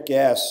inert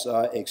gas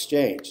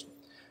exchange.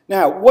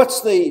 Now,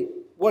 what's the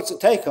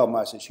take-home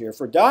message here?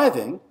 For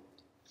diving,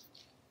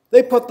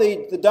 they put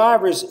the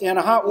divers in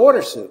a hot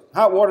water suit.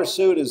 Hot water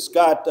suit has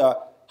got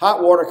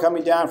hot water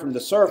coming down from the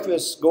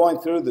surface, going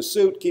through the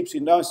suit, keeps you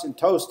nice and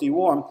toasty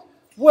warm.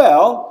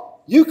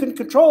 Well, you can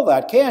control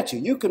that, can't you?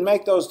 You can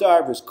make those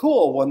divers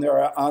cool when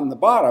they're on the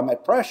bottom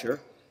at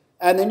pressure,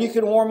 and then you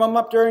can warm them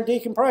up during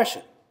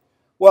decompression.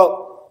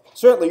 Well,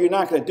 certainly you're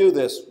not going to do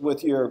this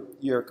with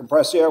your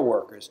compressed air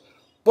workers,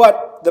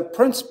 but the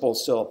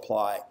principles still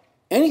apply.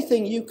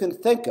 Anything you can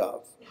think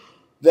of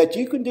that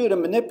you can do to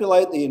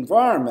manipulate the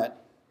environment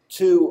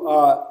to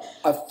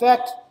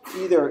affect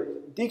either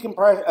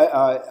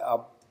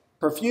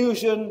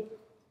perfusion,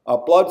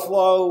 blood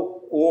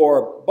flow,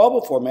 or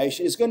bubble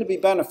formation is going to be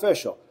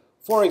beneficial.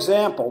 For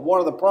example, one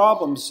of the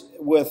problems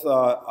with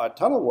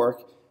tunnel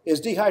work is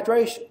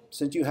dehydration.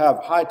 Since you have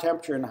high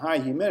temperature and high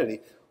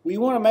humidity, we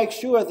want to make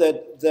sure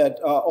that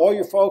all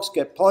your folks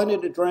get plenty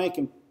to drink,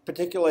 and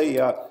particularly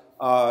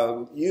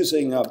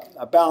using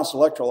balanced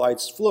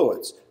electrolytes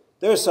fluids.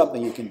 There's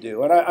something you can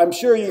do, and I'm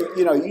sure you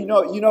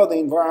know the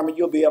environment.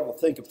 You'll be able to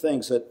think of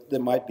things that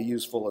might be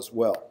useful as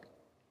well.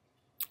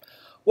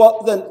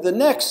 Well, the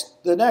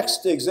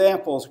next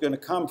examples are going to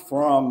come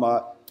from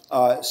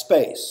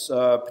space,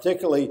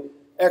 particularly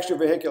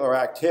extravehicular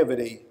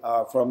activity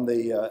from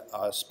the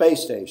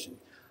space station.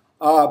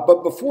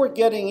 But before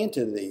getting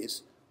into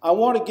these, I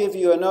want to give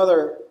you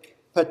another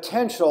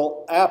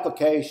potential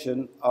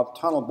application of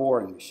tunnel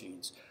boring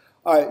machines.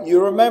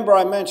 You remember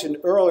I mentioned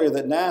earlier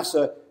that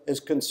NASA is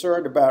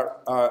concerned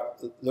about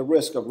the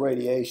risk of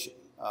radiation.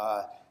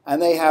 And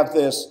they have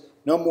this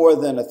no more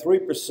than a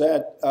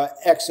 3%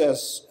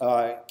 excess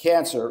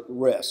cancer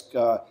risk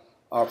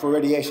for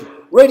radiation.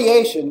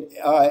 Radiation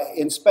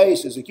in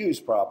space is a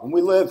huge problem.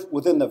 We live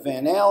within the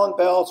Van Allen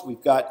belts.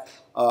 We've got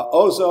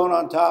ozone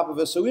on top of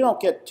us, so we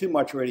don't get too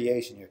much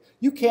radiation here.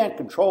 You can't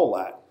control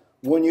that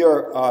when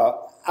you're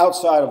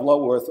outside of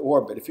low Earth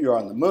orbit. If you're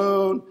on the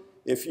moon,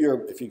 if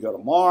you go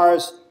to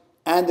Mars,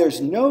 and there's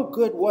no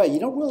good way. You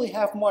don't really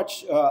have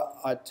much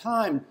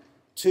time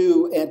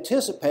to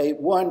anticipate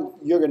when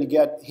you're going to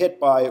get hit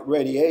by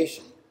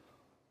radiation.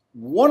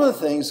 One of the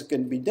things that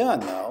can be done,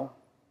 though,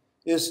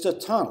 is to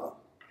tunnel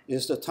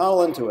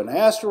into an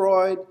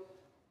asteroid,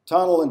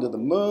 tunnel into the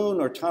moon,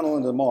 or tunnel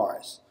into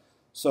Mars.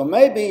 So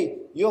maybe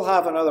you'll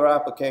have another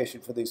application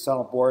for these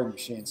tunnel boring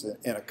machines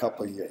in a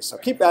couple of years. So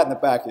keep that in the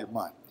back of your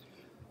mind.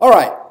 All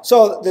right,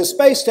 so the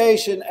space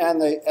station and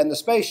the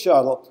space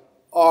shuttle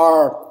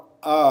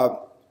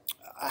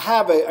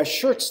have a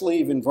shirt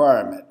sleeve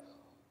environment.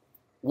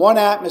 1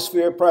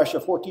 atmosphere pressure,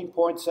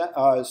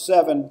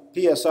 14.7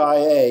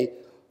 psia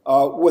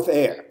with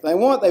air. They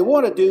want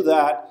to do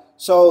that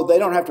so they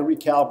don't have to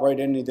recalibrate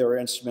any of their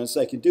instruments.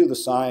 They can do the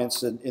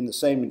science in the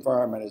same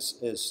environment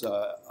as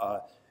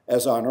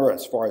on Earth,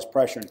 as far as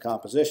pressure and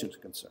composition is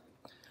concerned.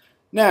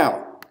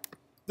 Now,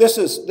 this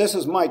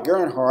is Mike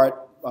Gernhardt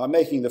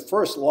making the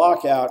first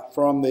lockout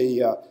from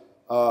the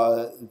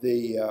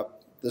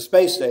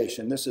space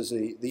station. This is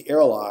the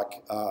airlock,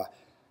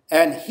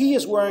 and he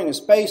is wearing a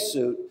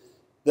spacesuit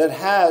that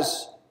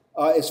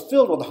is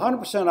filled with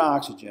 100%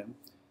 oxygen,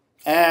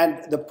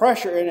 and the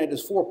pressure in it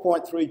is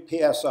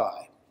 4.3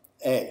 psi,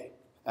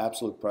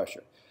 absolute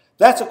pressure.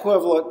 That's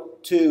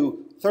equivalent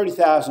to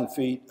 30,000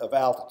 feet of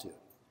altitude.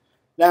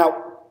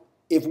 Now,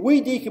 if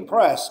we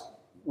decompress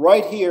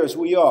right here as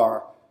we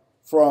are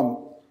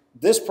from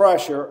this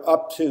pressure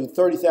up to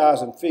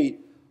 30,000 feet,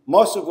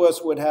 most of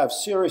us would have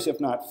serious, if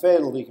not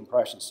fatal,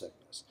 decompression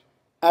sickness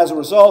as a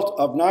result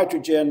of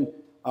nitrogen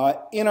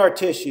in our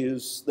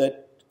tissues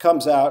that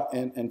comes out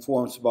and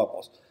forms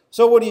bubbles.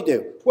 So what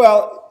do?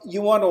 Well,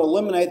 you want to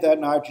eliminate that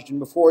nitrogen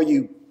before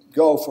you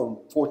go from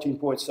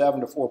 14.7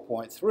 to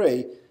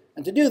 4.3.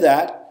 And to do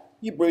that,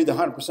 you breathe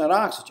 100%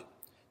 oxygen.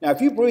 Now, if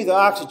you breathe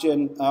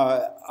oxygen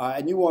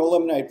and you want to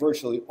eliminate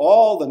virtually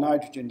all the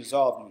nitrogen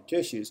dissolved in your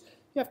tissues,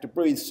 you have to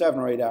breathe 7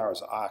 or 8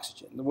 hours of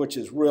oxygen, which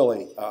is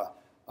really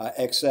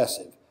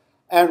excessive.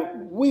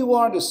 And we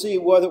wanted to see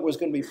whether it was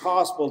going to be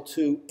possible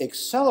to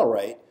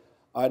accelerate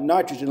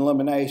nitrogen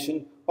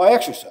elimination by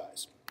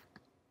exercise.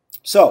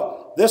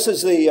 So this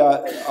is the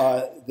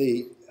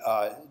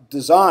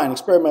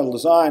experimental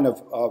design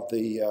of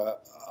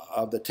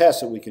the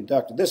test that we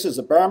conducted. This is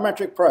the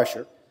barometric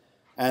pressure,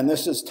 and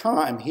this is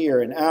time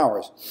here in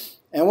hours.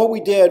 And what we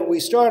did, we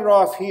started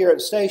off here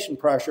at station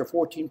pressure,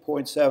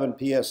 14.7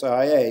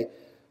 psia,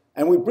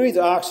 and we breathed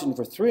oxygen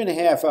for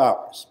 3.5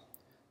 hours.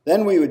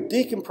 Then we would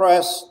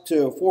decompress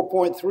to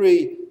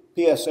 4.3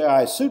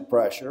 psi suit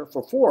pressure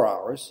for 4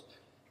 hours,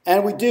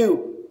 and we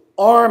do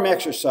arm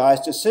exercise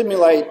to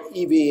simulate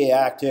EVA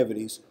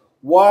activities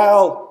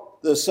while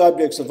the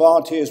subjects, the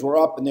volunteers, were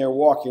up and they were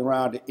walking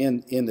around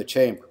in the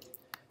chamber.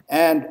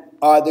 And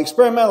the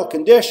experimental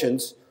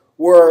conditions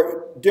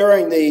were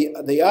during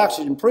the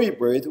oxygen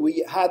pre-breath,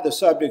 we had the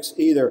subjects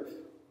either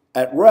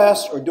at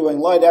rest or doing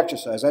light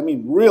exercise. I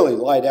mean really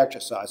light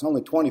exercise,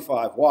 only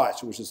 25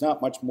 watts, which is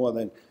not much more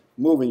than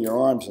moving your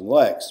arms and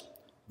legs.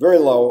 Very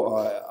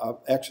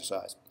low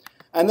exercise.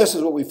 And this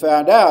is what we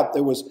found out.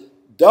 There was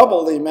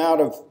double the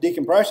amount of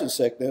decompression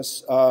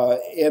sickness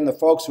in the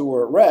folks who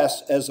were at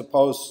rest as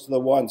opposed to the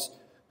ones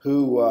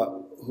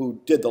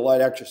who did the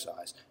light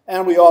exercise.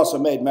 And we also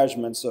made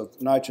measurements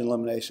of nitrogen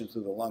elimination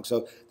through the lungs.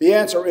 So the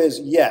answer is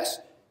yes.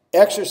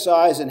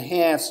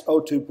 Exercise-enhanced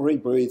O2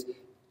 pre-breathe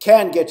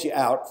can get you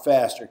out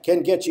faster,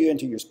 can get you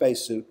into your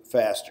spacesuit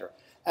faster.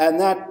 And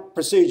that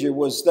procedure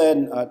was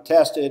then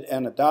tested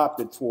and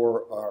adopted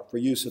for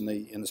use in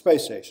the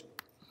space station.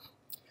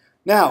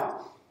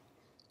 Now,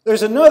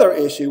 there's another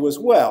issue as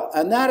well,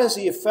 and that is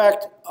the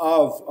effect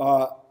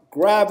of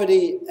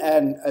gravity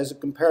and as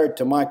compared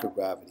to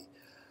microgravity.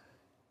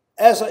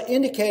 As I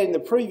indicated in the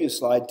previous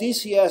slide,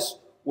 DCS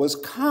was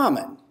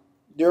common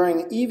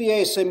during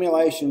EVA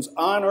simulations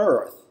on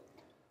Earth,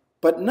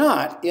 but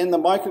not in the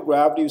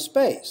microgravity of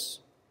space.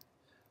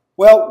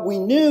 Well, we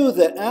knew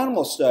that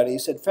animal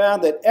studies had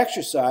found that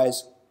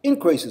exercise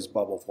increases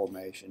bubble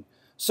formation.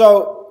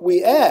 So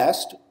we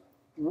asked,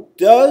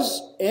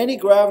 does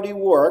anti-gravity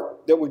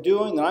work that we're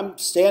doing, and I'm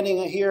standing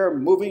here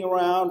moving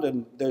around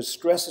and there's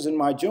stresses in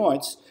my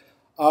joints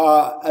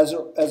as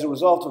a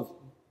result of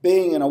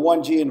being in a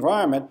 1G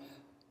environment,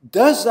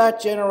 does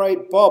that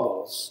generate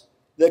bubbles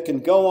that can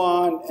go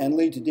on and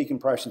lead to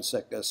decompression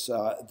sickness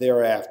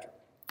thereafter?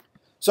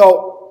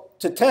 So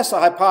to test the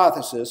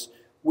hypothesis,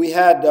 we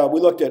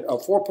looked at a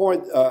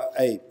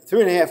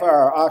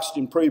 3.5-hour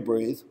oxygen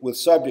pre-breathe with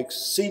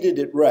subjects seated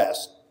at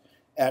rest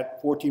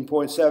at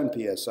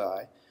 14.7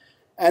 psi.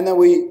 And then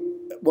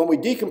when we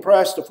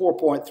decompressed to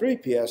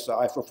 4.3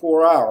 psi for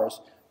 4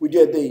 hours, we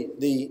did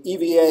the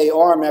EVA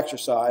arm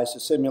exercise to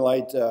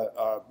simulate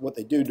what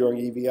they do during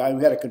EVA. And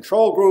we had a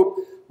control group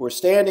who were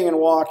standing and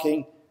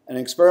walking, and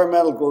an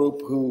experimental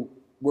group who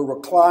were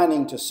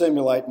reclining to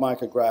simulate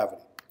microgravity.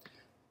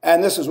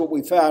 And this is what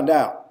we found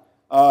out.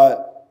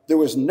 There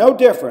was no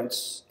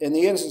difference in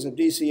the instance of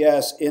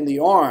DCS in the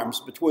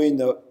arms between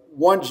the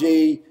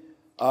 1G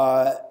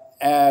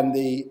and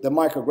the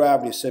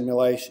microgravity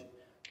simulation.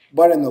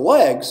 But in the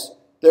legs,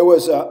 there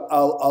was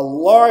a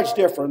large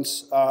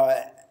difference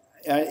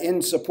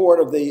in support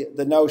of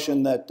the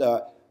notion that,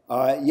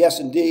 yes,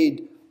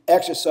 indeed,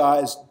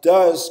 exercise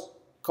does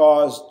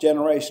cause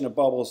generation of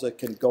bubbles that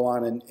can go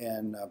on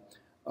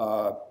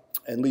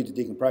and lead to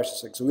decompression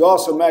sickness. So we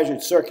also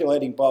measured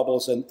circulating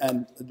bubbles,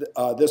 and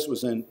this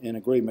was in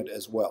agreement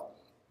as well.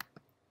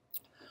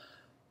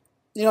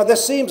 You know,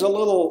 this seems a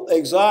little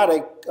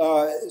exotic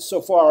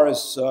so far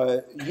as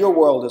your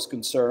world is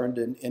concerned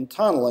in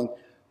tunneling,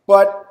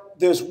 but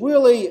there's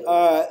really,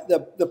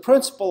 the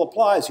principle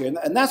applies here,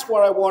 and that's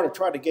what I want to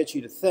try to get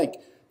you to think.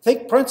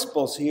 Think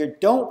principles here.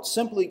 Don't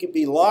simply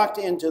be locked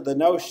into the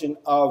notion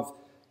of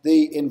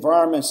the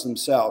environments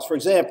themselves. For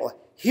example,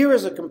 here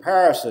is a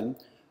comparison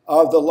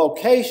of the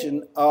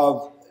location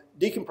of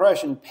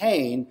decompression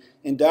pain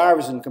in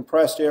divers and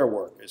compressed air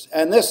workers.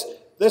 And this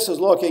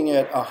is looking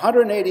at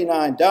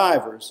 189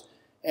 divers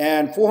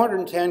and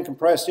 410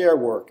 compressed air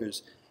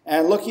workers,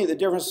 and looking at the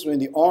difference between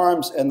the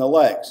arms and the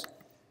legs.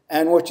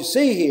 And what you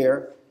see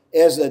here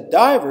is that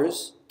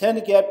divers tend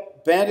to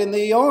get bent in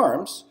the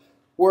arms,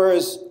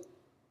 whereas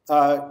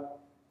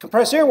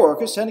compressed air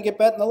workers tend to get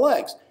bent in the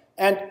legs.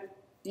 And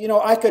you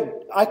know, I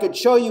could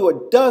show you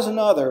a dozen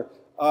other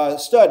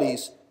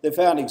studies that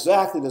found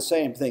exactly the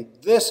same thing.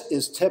 This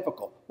is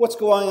typical. What's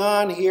going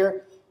on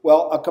here?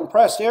 Well, a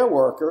compressed air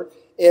worker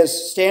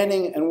is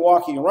standing and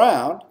walking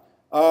around,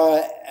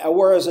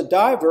 whereas a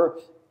diver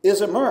is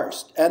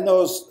immersed, and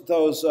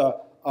those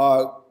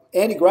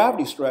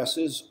anti-gravity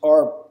stresses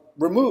are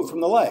removed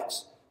from the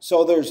legs.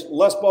 So there's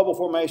less bubble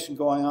formation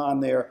going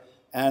on there,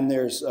 and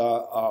there's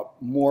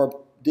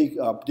more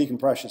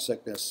decompression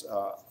sickness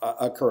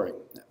occurring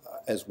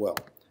as well.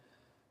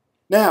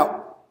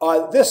 Now,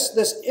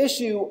 this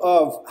issue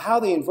of how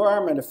the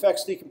environment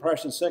affects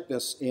decompression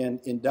sickness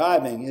in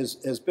diving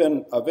has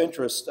been of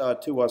interest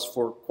to us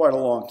for quite a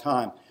long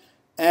time.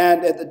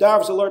 And at the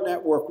Divers Alert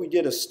Network, we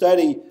did a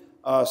study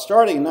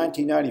starting in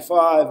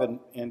 1995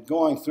 and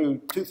going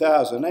through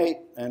 2008,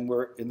 and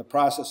we're in the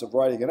process of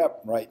writing it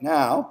up right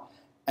now.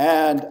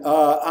 And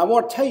I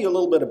want to tell you a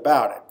little bit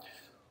about it.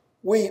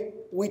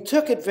 We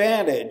took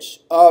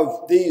advantage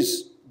of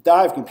these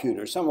dive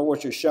computers, some of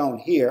which are shown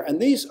here, and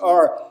these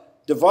are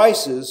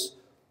devices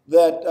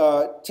that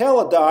tell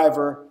a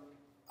diver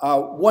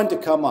when to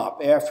come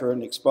up after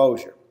an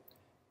exposure.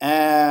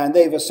 And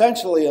they've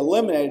essentially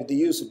eliminated the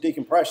use of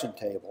decompression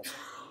tables.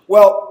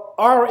 Well,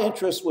 our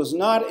interest was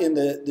not in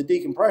the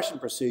decompression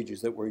procedures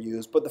that were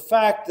used, but the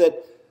fact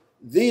that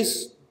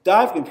these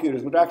dive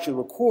computers would actually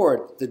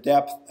record the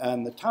depth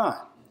and the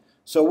time.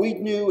 So we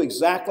knew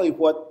exactly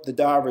what the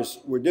divers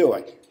were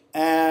doing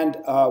and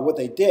what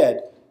they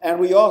did. And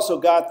we also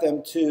got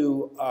them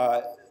to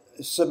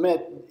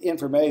submit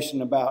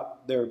information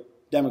about their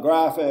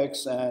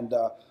demographics and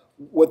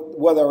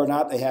whether or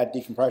not they had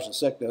decompression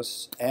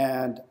sickness.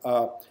 And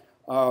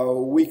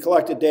we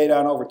collected data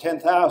on over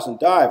 10,000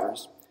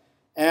 divers.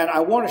 And I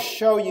want to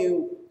show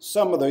you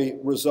some of the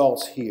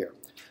results here.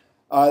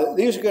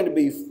 These are going to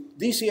be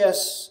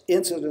DCS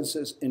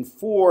incidences in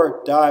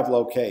 4 dive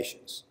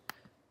locations.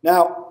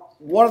 Now,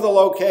 one of the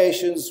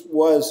locations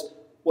was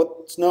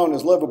what's known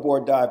as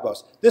liveaboard dive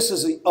boats. This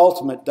is the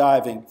ultimate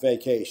diving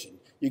vacation.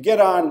 You get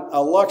on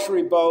a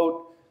luxury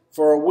boat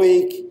for a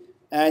week,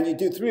 and you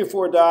do 3 or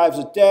 4 dives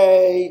a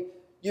day.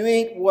 You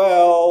eat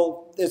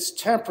well. It's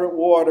temperate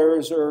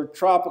waters or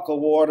tropical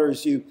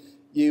waters.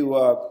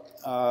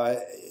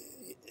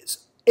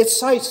 It's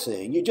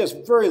sightseeing. You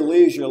just very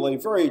leisurely,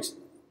 very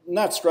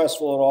not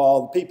stressful at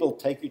all. People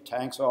take your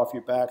tanks off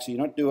your back, so you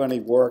don't do any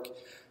work.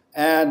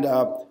 And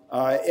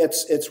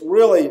it's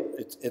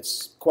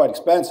quite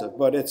expensive,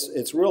 but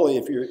it's really,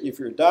 if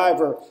you're a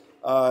diver,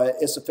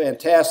 it's a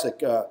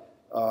fantastic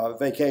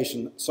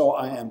vacation, so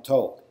I am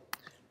told.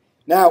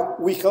 Now,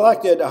 we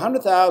collected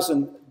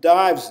 100,000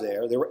 dives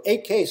there. There were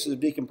 8 cases of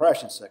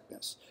decompression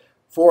sickness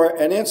for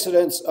an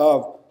incidence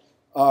of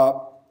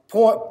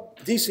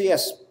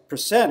DCS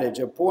percentage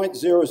of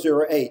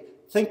 0.008.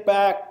 Think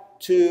back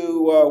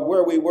to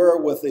where we were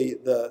with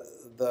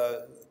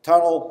the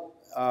tunnel.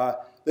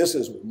 This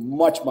is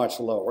much, much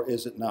lower,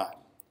 is it not?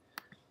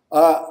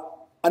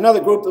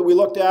 Another group that we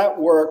looked at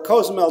were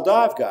Cozumel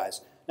dive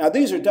guys. Now,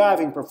 these are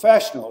diving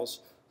professionals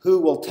who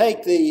will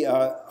take the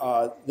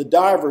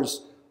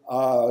divers,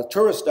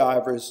 tourist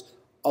divers,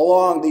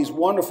 along these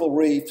wonderful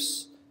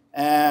reefs,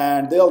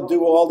 and they'll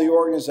do all the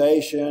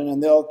organization,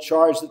 and they'll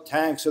charge the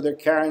tanks, so they're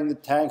carrying the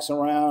tanks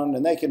around,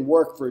 and they can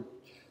work for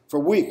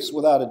weeks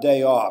without a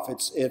day off.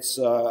 It's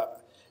a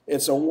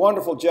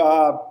wonderful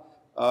job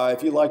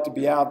if you like to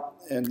be out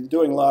and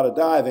doing a lot of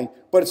diving,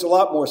 but it's a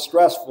lot more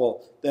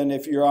stressful than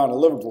if you're on a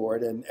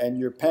liveaboard and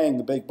you're paying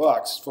the big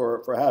bucks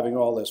for having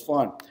all this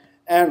fun.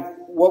 And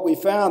what we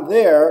found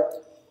there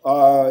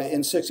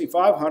in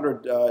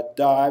 6,500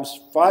 dives,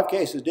 5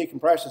 cases of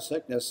decompression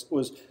sickness,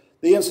 was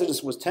the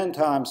incidence was 10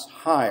 times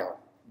higher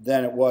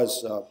than it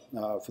was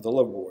for the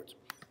liveaboards.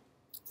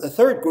 The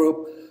third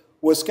group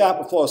was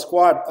Scapa Flow,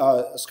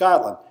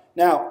 Scotland.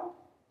 Now,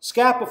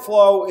 Scapa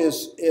Flow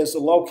is the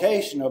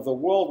location of the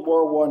World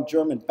War I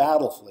German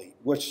battle fleet,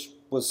 which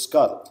was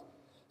scuttled.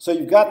 So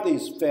you've got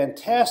these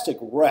fantastic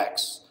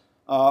wrecks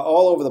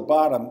all over the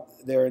bottom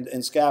there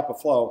in Scapa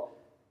Flow,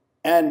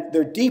 and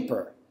they're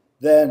deeper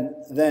than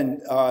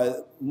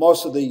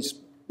most of these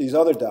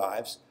other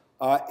dives.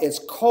 It's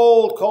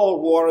cold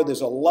water.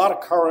 There's a lot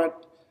of current.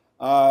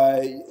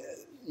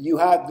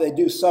 They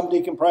do some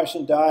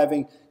decompression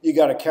diving. You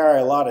got to carry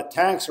a lot of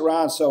tanks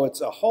around, so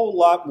it's a whole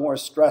lot more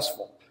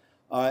stressful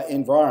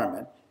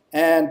environment.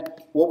 And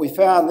what we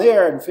found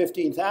there in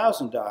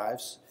 15,000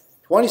 dives,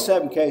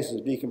 27 cases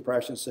of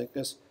decompression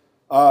sickness,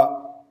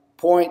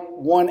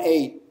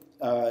 0.18%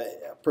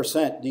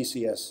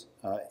 DCS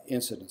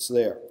incidence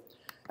there.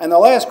 And the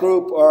last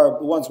group are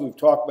the ones we've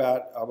talked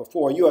about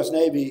before, U.S.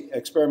 Navy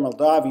Experimental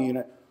Diving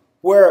Unit,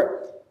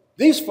 where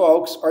these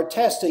folks are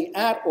testing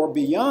at or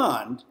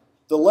beyond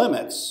the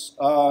limits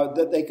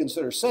that they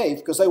consider safe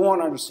because they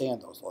want to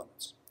understand those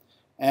limits.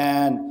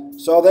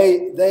 And so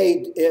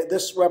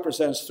this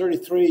represents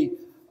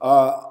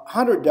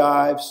 3,300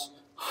 dives,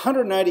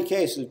 190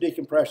 cases of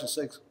decompression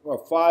sickness, or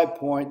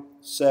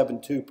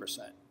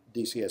 5.72%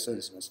 DCS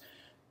incidence.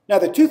 Now,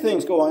 there are 2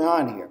 things going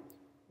on here.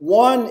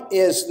 One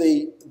is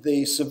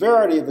the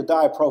severity of the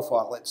dive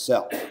profile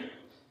itself,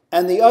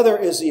 and the other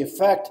is the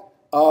effect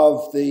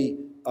of the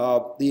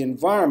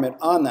environment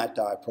on that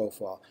dive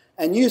profile.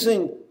 And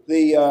using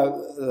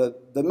the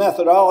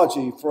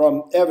methodology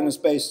from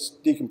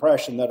evidence-based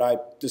decompression that I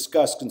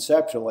discussed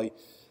conceptually,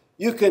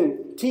 you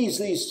can tease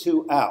these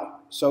 2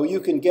 out. So you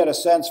can get a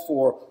sense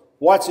for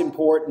what's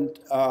important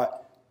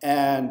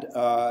and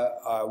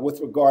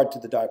with regard to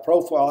the dive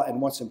profile,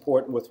 and what's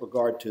important with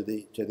regard to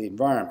the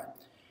environment.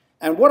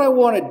 And what I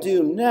want to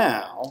do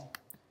now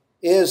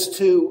is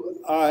to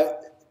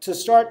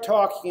start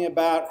talking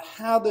about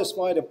how this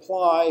might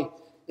apply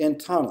in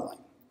tunneling.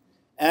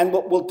 And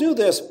we'll do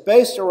this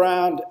based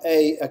around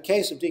a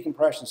case of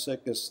decompression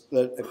sickness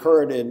that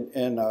occurred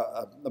in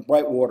the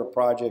Brightwater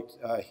project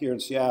here in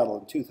Seattle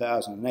in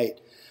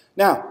 2008.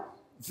 Now,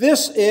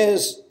 this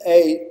is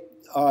a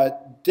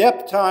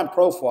depth time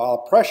profile,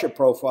 pressure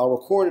profile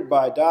recorded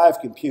by a dive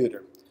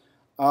computer.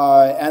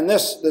 And the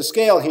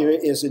scale here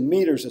is in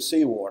meters of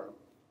seawater.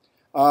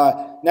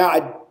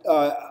 Now,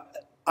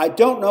 I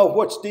don't know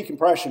which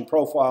decompression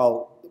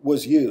profile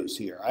was used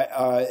here.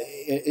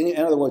 In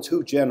other words,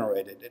 who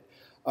generated it.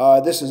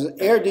 This is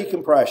air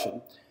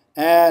decompression,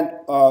 and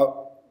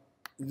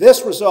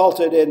this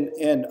resulted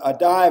in a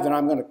dive, and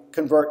I'm going to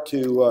convert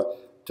to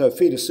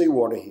feet of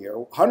seawater here.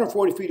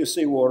 140 feet of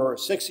seawater,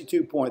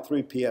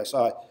 62.3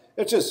 psi,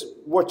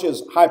 which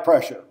is high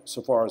pressure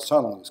so far as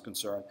tunneling is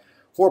concerned.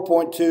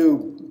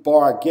 4.2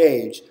 bar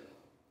gauge.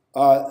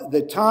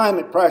 The time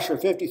at pressure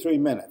 53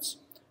 minutes.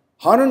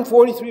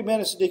 143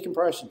 minutes of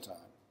decompression time.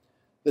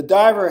 The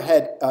diver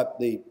had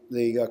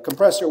the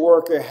compressor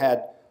worker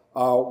had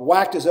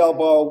whacked his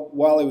elbow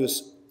while he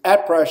was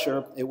at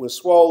pressure. It was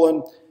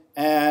swollen,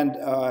 and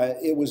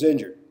it was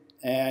injured.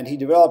 And he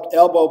developed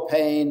elbow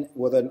pain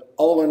with an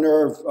ulnar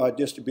nerve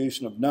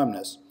distribution of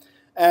numbness.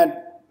 And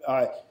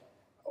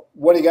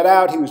when he got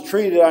out, he was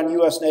treated on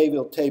U.S. Navy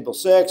Table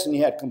 6, and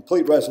he had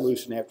complete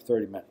resolution after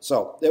 30 minutes.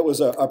 So it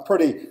was a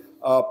pretty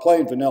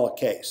plain vanilla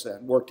case,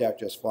 and worked out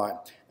just fine.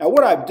 Now,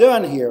 what I've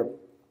done here,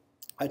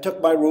 I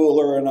took my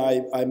ruler and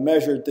I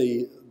measured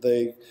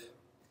the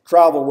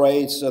travel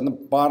rates and the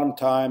bottom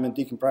time and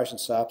decompression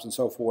stops and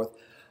so forth.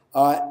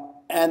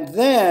 And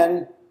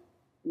then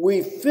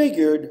we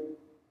figured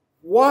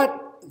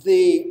what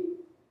the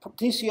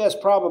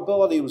DCS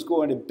probability was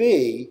going to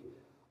be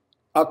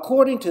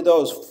according to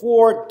those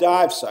 4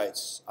 dive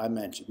sites I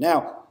mentioned.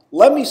 Now,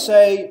 let me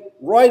say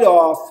right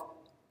off,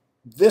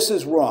 this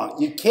is wrong.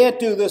 You can't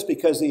do this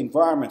because the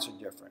environments are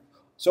different.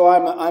 So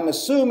I'm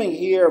assuming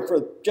here,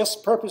 for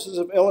just purposes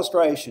of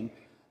illustration,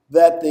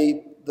 that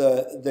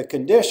the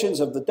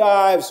conditions of the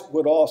dives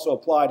would also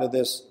apply to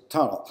this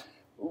tunnel.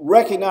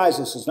 Recognize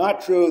this is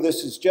not true.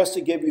 This is just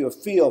to give you a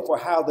feel for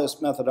how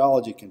this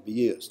methodology can be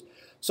used.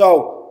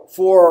 So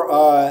for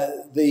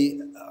the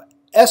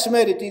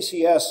estimated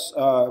DCS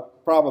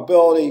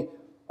probability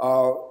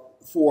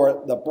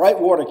for the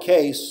Brightwater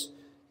case,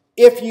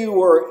 if you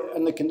were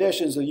in the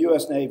conditions of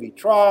U.S. Navy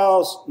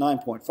trials,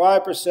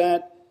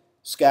 9.5%,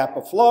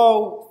 Scapa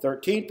flow,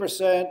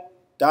 13%,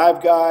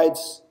 dive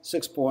guides,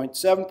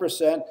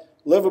 6.7%,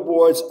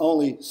 liverboards,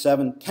 only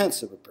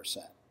 0.7%.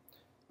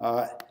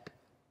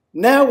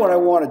 Now what I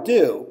want to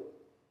do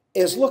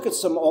is look at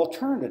some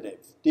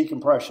alternative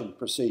decompression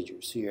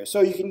procedures here,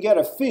 so you can get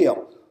a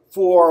feel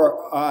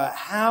for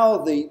how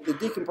the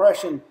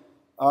decompression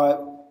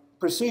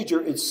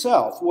procedure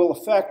itself will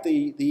affect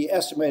the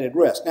estimated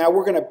risk. Now,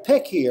 we're going to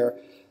pick here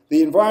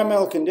the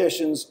environmental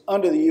conditions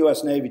under the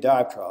U.S. Navy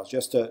dive trials,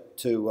 just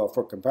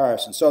for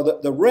comparison. So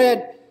the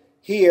red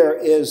here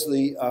is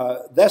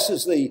this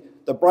is the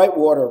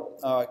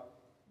Brightwater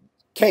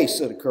case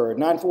that occurred,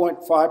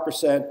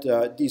 9.5%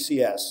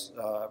 DCS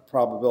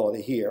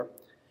probability here.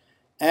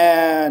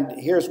 And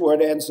here's where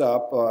it ends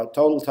up,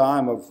 total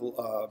time of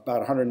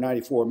about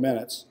 194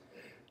 minutes.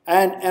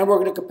 And we're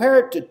going to compare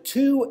it to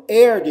 2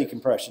 air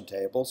decompression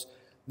tables.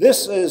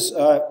 This is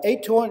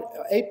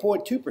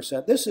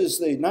 8.2%. This is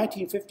the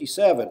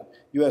 1957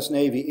 U.S.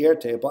 Navy air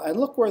table. And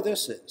look where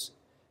this is.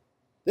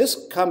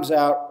 This comes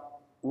out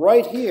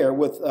right here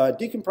with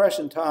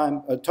decompression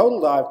time, a total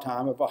dive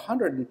time of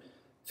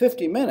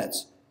 150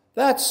 minutes.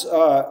 That's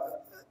good,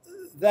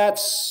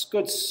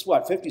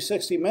 what, 50,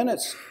 60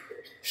 minutes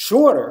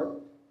shorter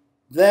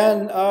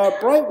than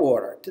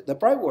Brightwater, the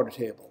Brightwater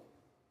table.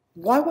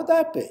 Why would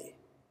that be?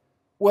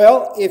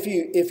 Well, if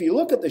you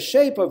look at the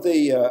shape of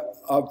the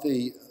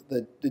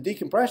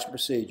decompression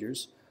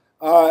procedures,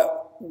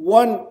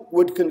 one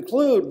would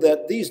conclude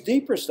that these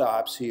deeper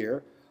stops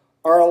here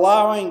are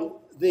allowing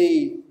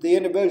the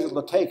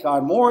individual to take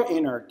on more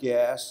inert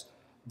gas,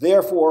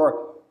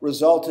 therefore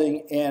resulting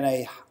in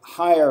a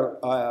higher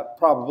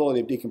probability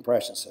of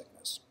decompression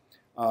sickness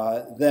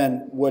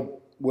than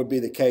would be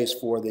the case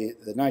for the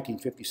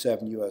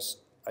 1957 U.S.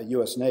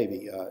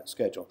 Navy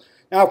schedule.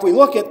 Now, if we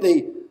look at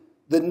the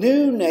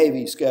new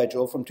Navy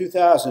schedule from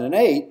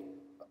 2008,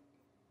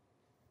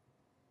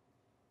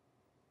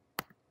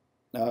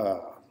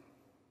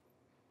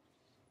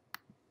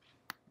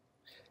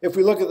 if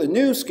we look at the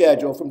new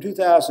schedule from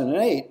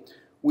 2008,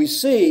 we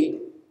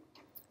see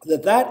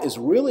that is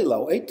really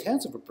low,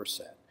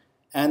 0.8%.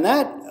 And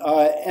that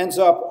ends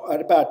up at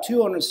about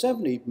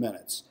 270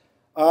 minutes.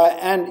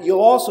 And you'll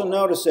also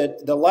notice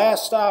that the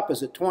last stop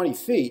is at 20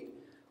 feet.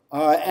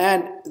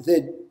 And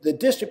the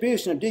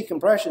distribution of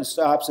decompression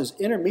stops is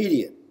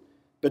intermediate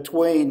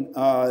between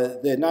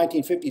the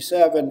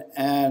 1957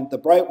 and the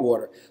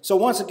Brightwater. So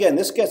once again,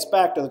 this gets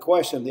back to the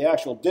question of the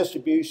actual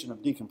distribution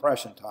of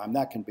decompression time.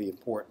 That can be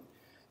important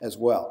as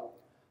well.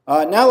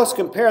 Now let's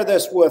compare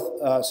this with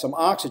some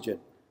oxygen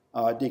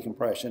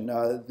decompression.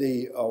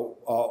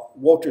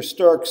 Walter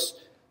Sturck's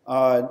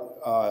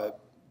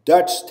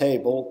Dutch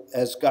table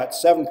has got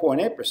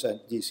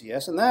 7.8%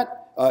 DCS, and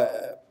that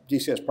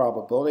DCS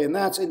probability, and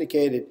that's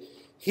indicated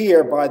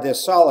here by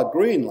this solid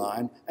green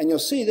line, and you'll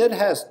see that it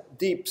has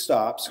deep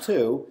stops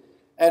too,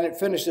 and it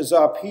finishes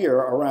up here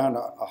around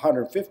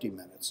 150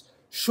 minutes,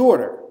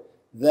 shorter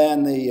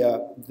than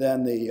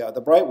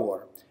the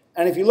Brightwater.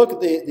 And if you look at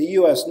the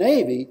U.S.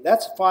 Navy,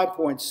 that's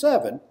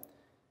 5.7,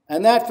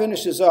 and that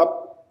finishes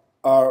up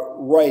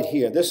right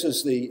here. This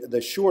is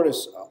the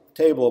shortest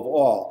table of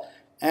all.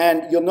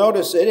 And you'll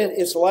notice that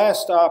its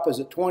last stop is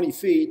at 20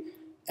 feet,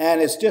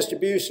 and its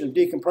distribution of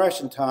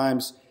decompression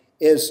times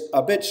is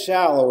a bit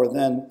shallower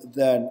than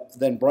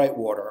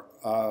Brightwater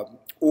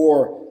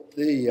or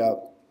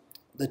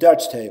the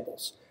Dutch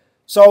tables.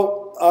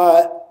 So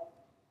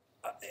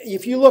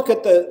if you look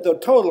at the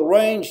total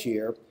range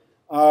here,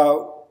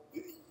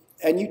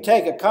 and you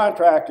take a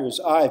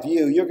contractor's eye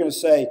view, you're going to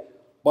say,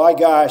 by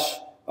gosh,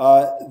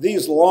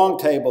 these long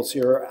tables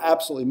here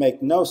absolutely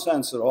make no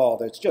sense at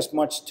all. It's just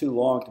much too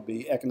long to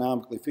be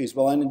economically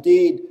feasible. And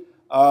indeed,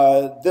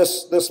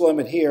 this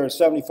limit here,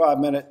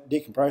 75-minute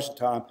decompression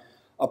time,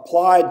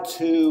 applied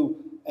to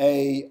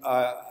a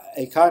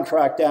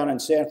contract down in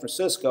San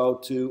Francisco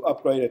to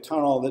upgrade a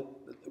tunnel that,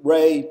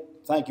 Ray,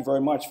 thank you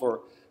very much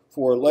for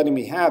letting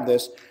me have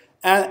this.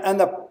 And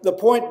the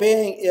point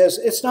being is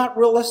it's not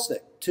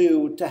realistic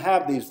to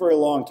have these very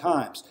long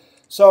times.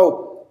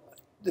 So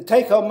the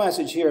take-home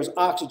message here is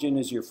oxygen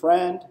is your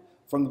friend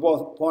from the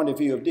both point of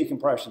view of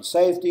decompression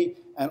safety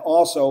and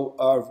also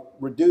of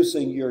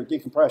reducing your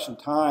decompression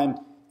time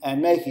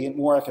and making it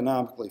more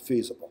economically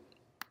feasible.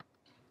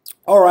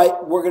 All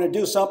right, we're going to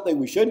do something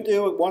we shouldn't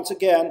do once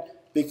again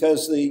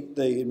because the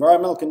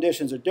environmental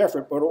conditions are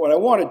different, but what I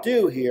want to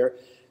do here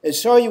is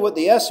show you what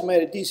the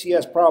estimated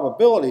DCS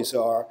probabilities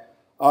are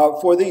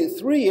for the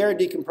 3 air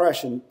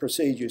decompression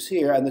procedures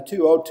here and the 2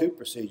 O2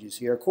 procedures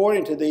here,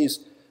 according to these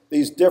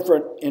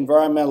different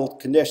environmental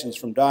conditions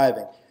from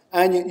diving.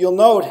 And you'll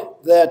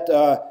note that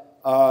the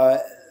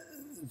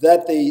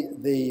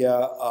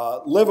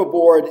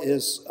liveaboard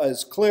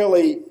is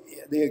clearly,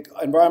 the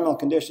environmental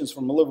conditions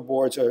from the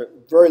liveaboards are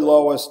very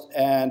lowest,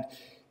 and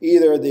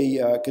either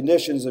the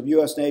conditions of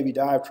U.S. Navy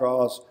dive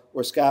trawls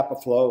or Scapa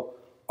flow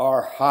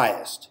are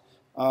highest.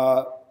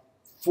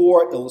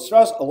 For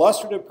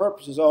illustrative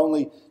purposes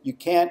only, you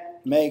can't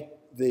make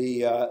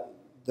the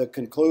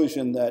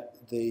conclusion that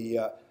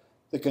the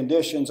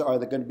conditions are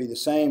going to be the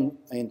same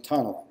in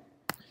tunneling.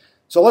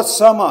 So let's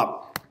sum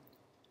up.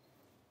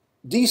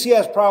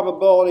 DCS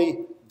probability,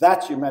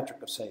 that's your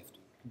metric of safety.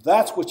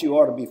 That's what you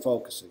ought to be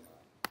focusing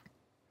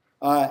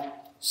on.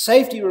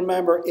 Safety,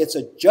 remember, it's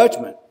a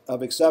judgment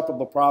of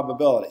acceptable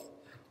probability.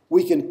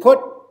 We can put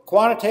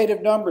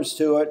quantitative numbers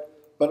to it,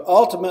 but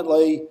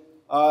ultimately,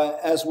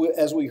 as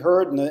we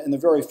heard in the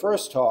very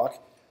first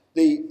talk,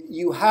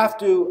 you have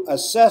to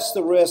assess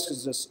the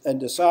risks and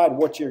decide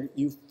what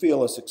you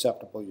feel is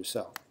acceptable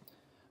yourself.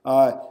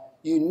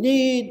 You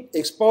need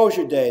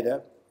exposure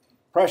data,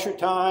 pressure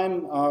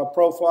time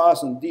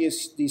profiles, and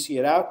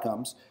DCS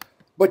outcomes,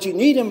 but you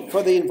need them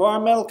for the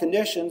environmental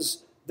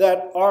conditions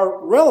that are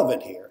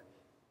relevant here,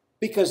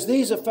 because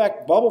these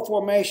affect bubble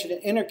formation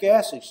and inert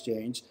gas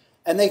exchange,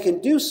 and they can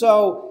do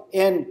so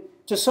in,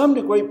 to some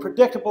degree,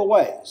 predictable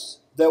ways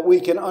that we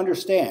can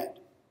understand.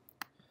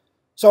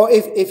 So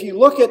if you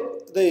look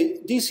at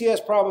the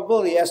DCS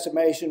probability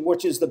estimation,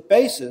 which is the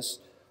basis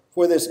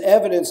for this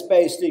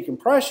evidence-based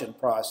decompression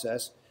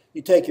process,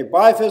 you take your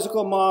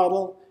biophysical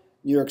model,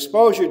 your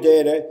exposure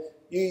data,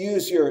 you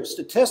use your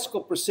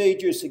statistical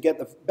procedures to get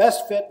the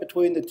best fit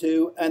between the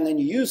two, and then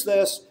you use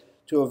this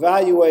to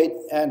evaluate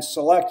and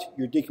select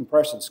your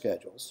decompression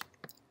schedules.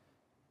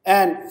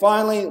 And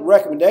finally,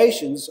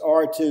 recommendations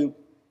are to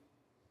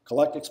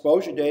collect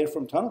exposure data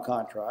from tunnel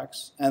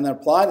contracts and then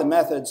apply the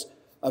methods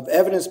of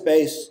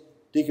evidence-based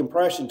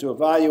decompression to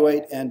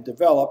evaluate and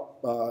develop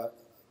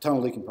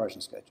tunnel decompression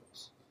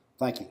schedules.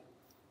 Thank you.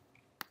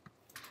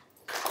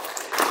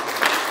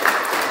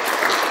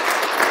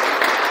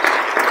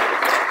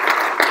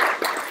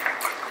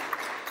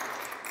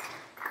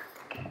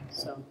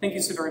 So thank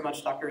you so very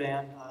much, Dr.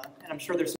 Dan. And I'm sure there's